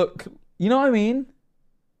even look... You know what I mean?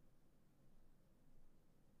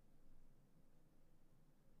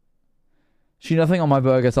 See nothing on my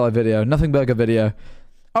burger tele video. Nothing burger video.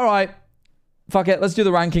 Alright. Fuck it. Let's do the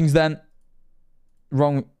rankings then.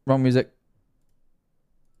 Wrong music.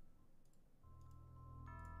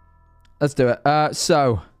 Let's do it.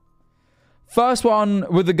 So, First one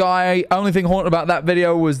with the guy, only thing haunted about that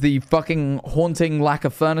video was the fucking haunting lack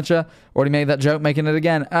of furniture. Already made that joke, making it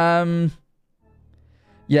again.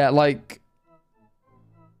 Yeah, like...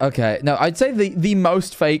 Okay, no, I'd say the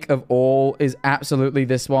most fake of all is absolutely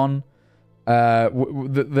this one.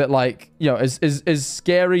 That like, you know, as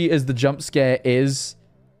scary as the jump scare is,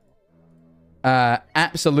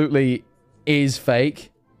 absolutely is fake.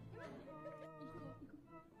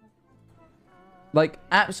 Like,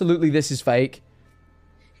 absolutely this is fake.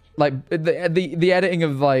 Like, the editing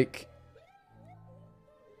of, like...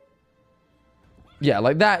 Yeah,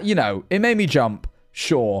 like that, you know, it made me jump,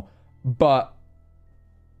 sure, but...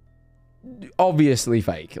 Obviously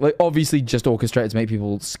fake. Like, obviously just orchestrated to make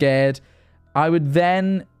people scared. I would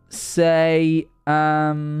then say,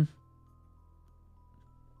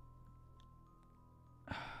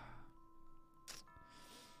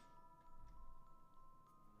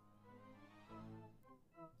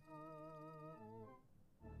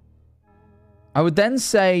 I would then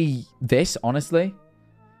say this, honestly.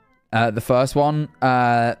 The first one,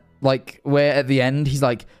 like, where at the end, he's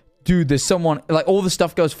like, dude, there's someone... Like, all the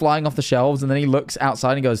stuff goes flying off the shelves, and then he looks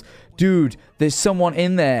outside and goes, dude, there's someone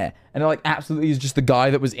in there. And it, like, absolutely is just the guy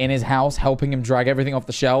that was in his house helping him drag everything off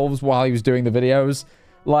the shelves while he was doing the videos.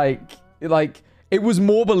 Like, it was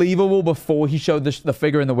more believable before he showed the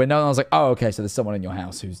figure in the window, and I was like, oh, okay, so there's someone in your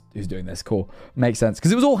house who's doing this. Cool. Makes sense.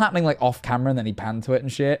 Because it was all happening, like, off camera, and then he panned to it and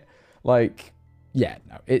shit. Like... Yeah,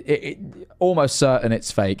 no, it almost certain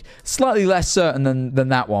it's fake. Slightly less certain than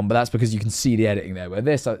that one, but that's because you can see the editing there. Where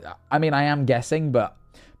this, I mean, I am guessing, but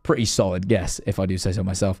pretty solid guess, if I do say so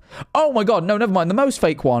myself. Oh my god, no, never mind. The most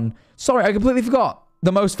fake one, sorry, I completely forgot.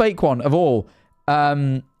 The most fake one of all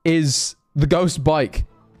is the ghost bike.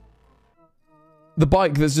 The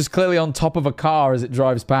bike that's just clearly on top of a car as it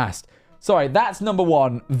drives past. Sorry, that's number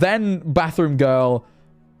one. Then bathroom girl.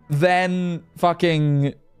 Then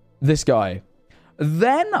fucking this guy.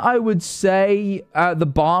 Then I would say the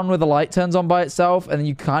barn where the light turns on by itself and then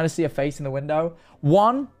you kind of see a face in the window.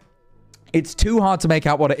 One, it's too hard to make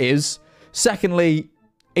out what it is. Secondly,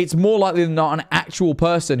 it's more likely than not an actual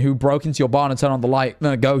person who broke into your barn and turned on the light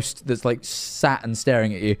than a ghost that's like sat and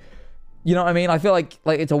staring at you. You know what I mean? I feel like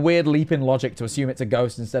it's a weird leap in logic to assume it's a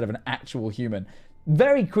ghost instead of an actual human.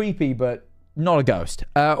 Very creepy, but not a ghost.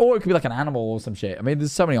 Or it could be like an animal or some shit. I mean,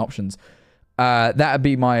 there's so many options. That would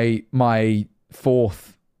be my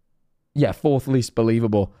fourth least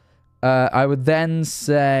believable. I would then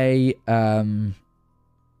say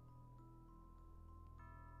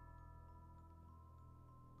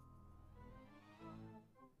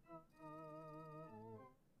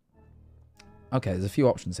okay, there's a few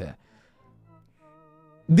options here.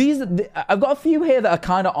 I've got a few here that are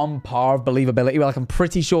kind of on par of believability, where like I'm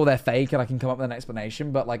pretty sure they're fake and I can come up with an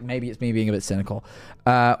explanation, but like maybe it's me being a bit cynical.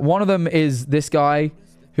 One of them is this guy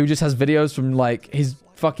who just has videos from like his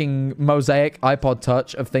fucking mosaic iPod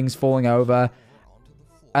Touch of things falling over,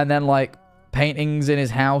 and then like paintings in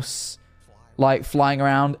his house like flying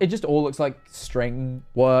around. It just all looks like string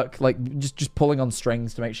work, like just pulling on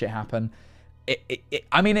strings to make shit happen.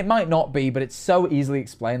 I mean, it might not be, but it's so easily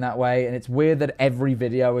explained that way, and it's weird that every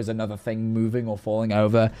video is another thing moving or falling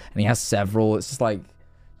over, and he has several. It's just like,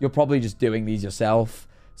 you're probably just doing these yourself.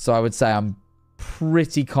 So I would say I'm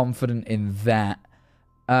pretty confident in that.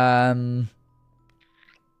 I'd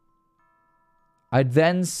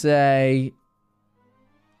then say...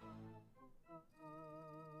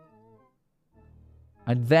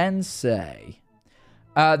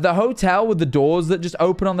 the hotel with the doors that just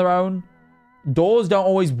open on their own. Doors don't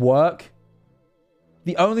always work.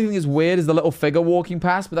 The only thing that's weird is the little figure walking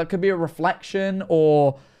past, but that could be a reflection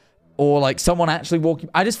or like someone actually walking.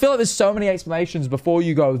 I just feel like there's so many explanations before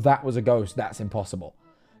you go, that was a ghost. That's impossible.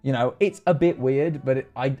 You know, it's a bit weird, but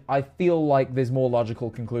I feel like there's more logical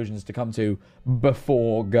conclusions to come to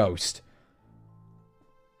before ghost.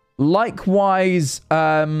 Likewise,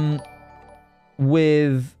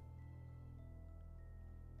 with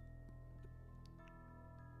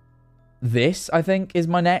this, I think, is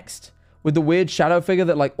my next. With the weird shadow figure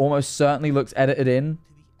that, like, almost certainly looks edited in.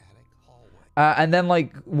 And then,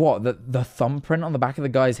 like, what? The thumbprint on the back of the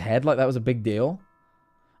guy's head? Like, that was a big deal?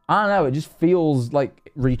 I don't know. It just feels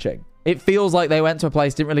like reaching. It feels like they went to a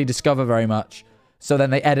place, didn't really discover very much. So then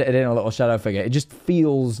they edited in a little shadow figure. It just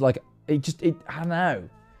feels like... I don't know.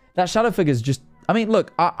 That shadow figure's just... I mean,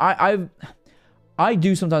 look, I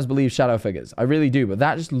do sometimes believe shadow figures. I really do. But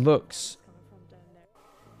that just looks...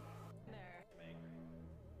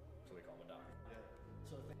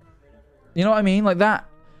 You know what I mean? Like that.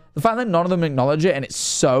 The fact that none of them acknowledge it and it's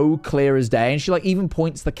so clear as day. And she like even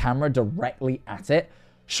points the camera directly at it.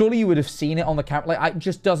 Surely you would have seen it on the camera. Like, it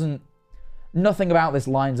just doesn't... nothing about this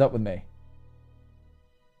lines up with me.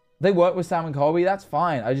 They work with Sam and Colby. That's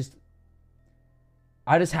fine. I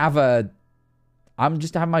just have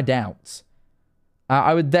my doubts.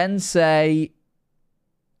 I would then say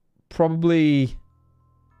probably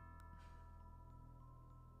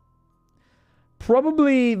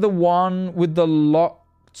the one with the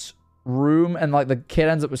locked room and like the kid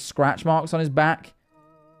ends up with scratch marks on his back.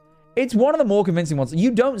 It's one of the more convincing ones.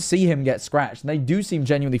 You don't see him get scratched. And they do seem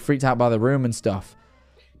genuinely freaked out by the room and stuff.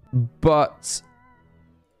 But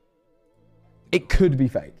it could be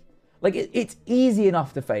fake. Like, it's easy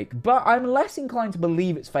enough to fake. But I'm less inclined to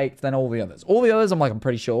believe it's faked than all the others. All the others, I'm like, I'm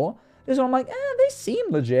pretty sure. This one, I'm like, they seem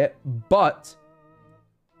legit. But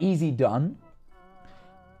easy done.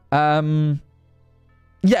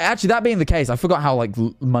 Yeah, actually, that being the case, I forgot how, like,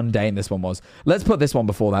 mundane this one was. Let's put this one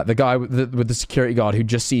before that. The guy with the security guard who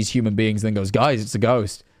just sees human beings and then goes, guys, it's a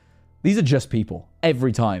ghost. These are just people.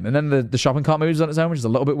 Every time. And then the shopping cart moves on its own, which is a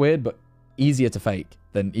little bit weird, but easier to fake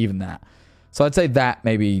than even that. So I'd say that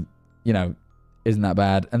maybe, you know, isn't that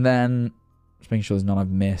bad. And then, just making sure there's none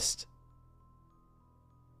I've missed.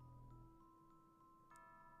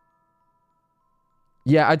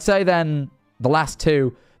 Yeah, I'd say then the last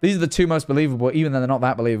two... These are the two most believable, even though they're not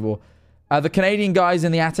that believable. The Canadian guys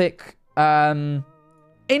in the attic.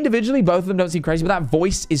 Individually, both of them don't seem crazy, but that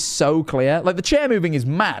voice is so clear. Like, the chair moving is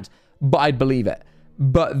mad, but I'd believe it.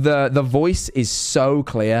 But the voice is so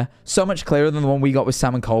clear. So much clearer than the one we got with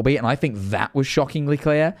Sam and Colby, and I think that was shockingly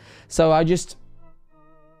clear. So I just...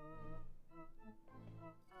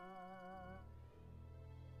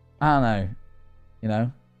 I don't know. You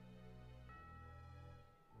know?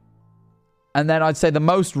 And then I'd say the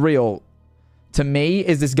most real to me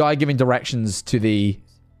is this guy giving directions to the...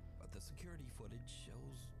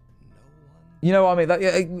 You know what I mean?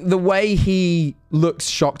 Like, the way he looks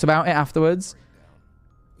shocked about it afterwards.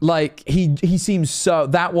 Like, he seems so...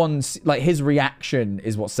 That one's... Like, his reaction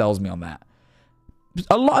is what sells me on that.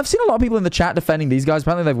 I've seen a lot of people in the chat defending these guys.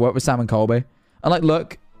 Apparently they've worked with Sam and Colby. And like,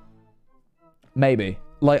 look... Maybe.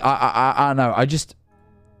 Like, I don't know. I just...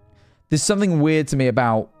 There's something weird to me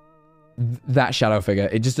about... that shadow figure.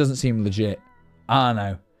 It just doesn't seem legit. I don't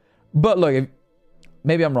know. But look,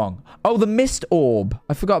 maybe I'm wrong. Oh, the mist orb.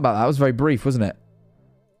 I forgot about that. That was very brief, wasn't it?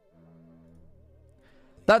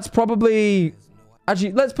 That's probably...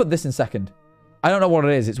 Actually, let's put this in second. I don't know what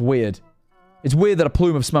it is. It's weird. It's weird that a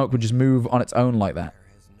plume of smoke would just move on its own like that.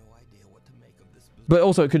 But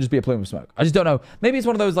also, it could just be a plume of smoke. I just don't know. Maybe it's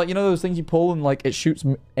one of those, like, you know those things you pull and, like, it shoots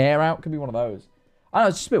air out? Could be one of those. I don't know.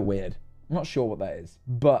 It's just a bit weird. I'm not sure what that is.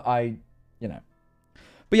 But you know.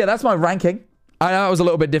 But yeah, that's my ranking. I know it was a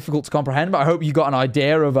little bit difficult to comprehend, but I hope you got an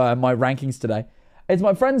idea of my rankings today. It's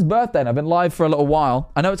my friend's birthday, and I've been live for a little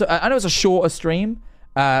while. I know it's a shorter stream,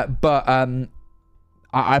 but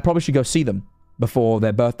I probably should go see them before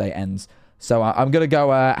their birthday ends. So I'm going to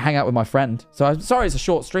go hang out with my friend. So I'm sorry it's a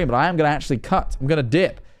short stream, but I am going to actually cut. I'm going to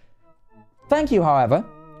dip. Thank you, however,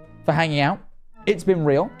 for hanging out. It's been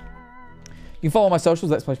real. You can follow my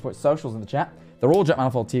socials. Let's put socials in the chat. They're all Jack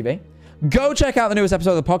Manifold TV. Go check out the newest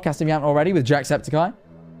episode of the podcast if you haven't already with Jacksepticeye.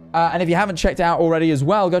 And if you haven't checked it out already as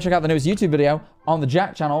well, go check out the newest YouTube video on the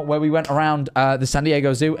Jack channel where we went around the San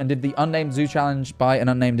Diego Zoo and did the unnamed zoo challenge by an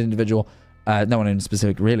unnamed individual. No one in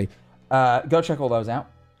specific, really. Go check all those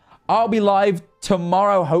out. I'll be live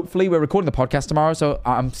tomorrow, hopefully. We're recording the podcast tomorrow, so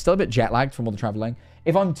I'm still a bit jet lagged from all the traveling.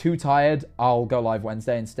 If I'm too tired, I'll go live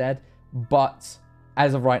Wednesday instead. But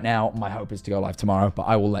as of right now, my hope is to go live tomorrow, but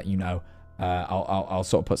I will let you know. I'll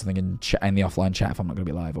sort of put something in the offline chat if I'm not going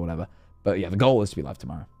to be live or whatever. But yeah, the goal is to be live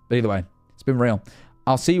tomorrow. But either way, it's been real.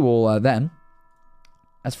 I'll see you all then.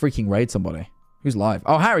 Let's freaking raid somebody. Who's live?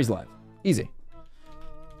 Oh, Harry's live. Easy.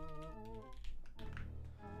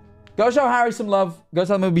 Go show Harry some love. Go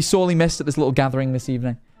tell him he'll be sorely missed at this little gathering this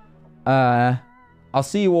evening. I'll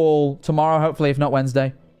see you all tomorrow, hopefully, if not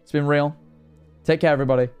Wednesday. It's been real. Take care,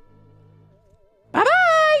 everybody.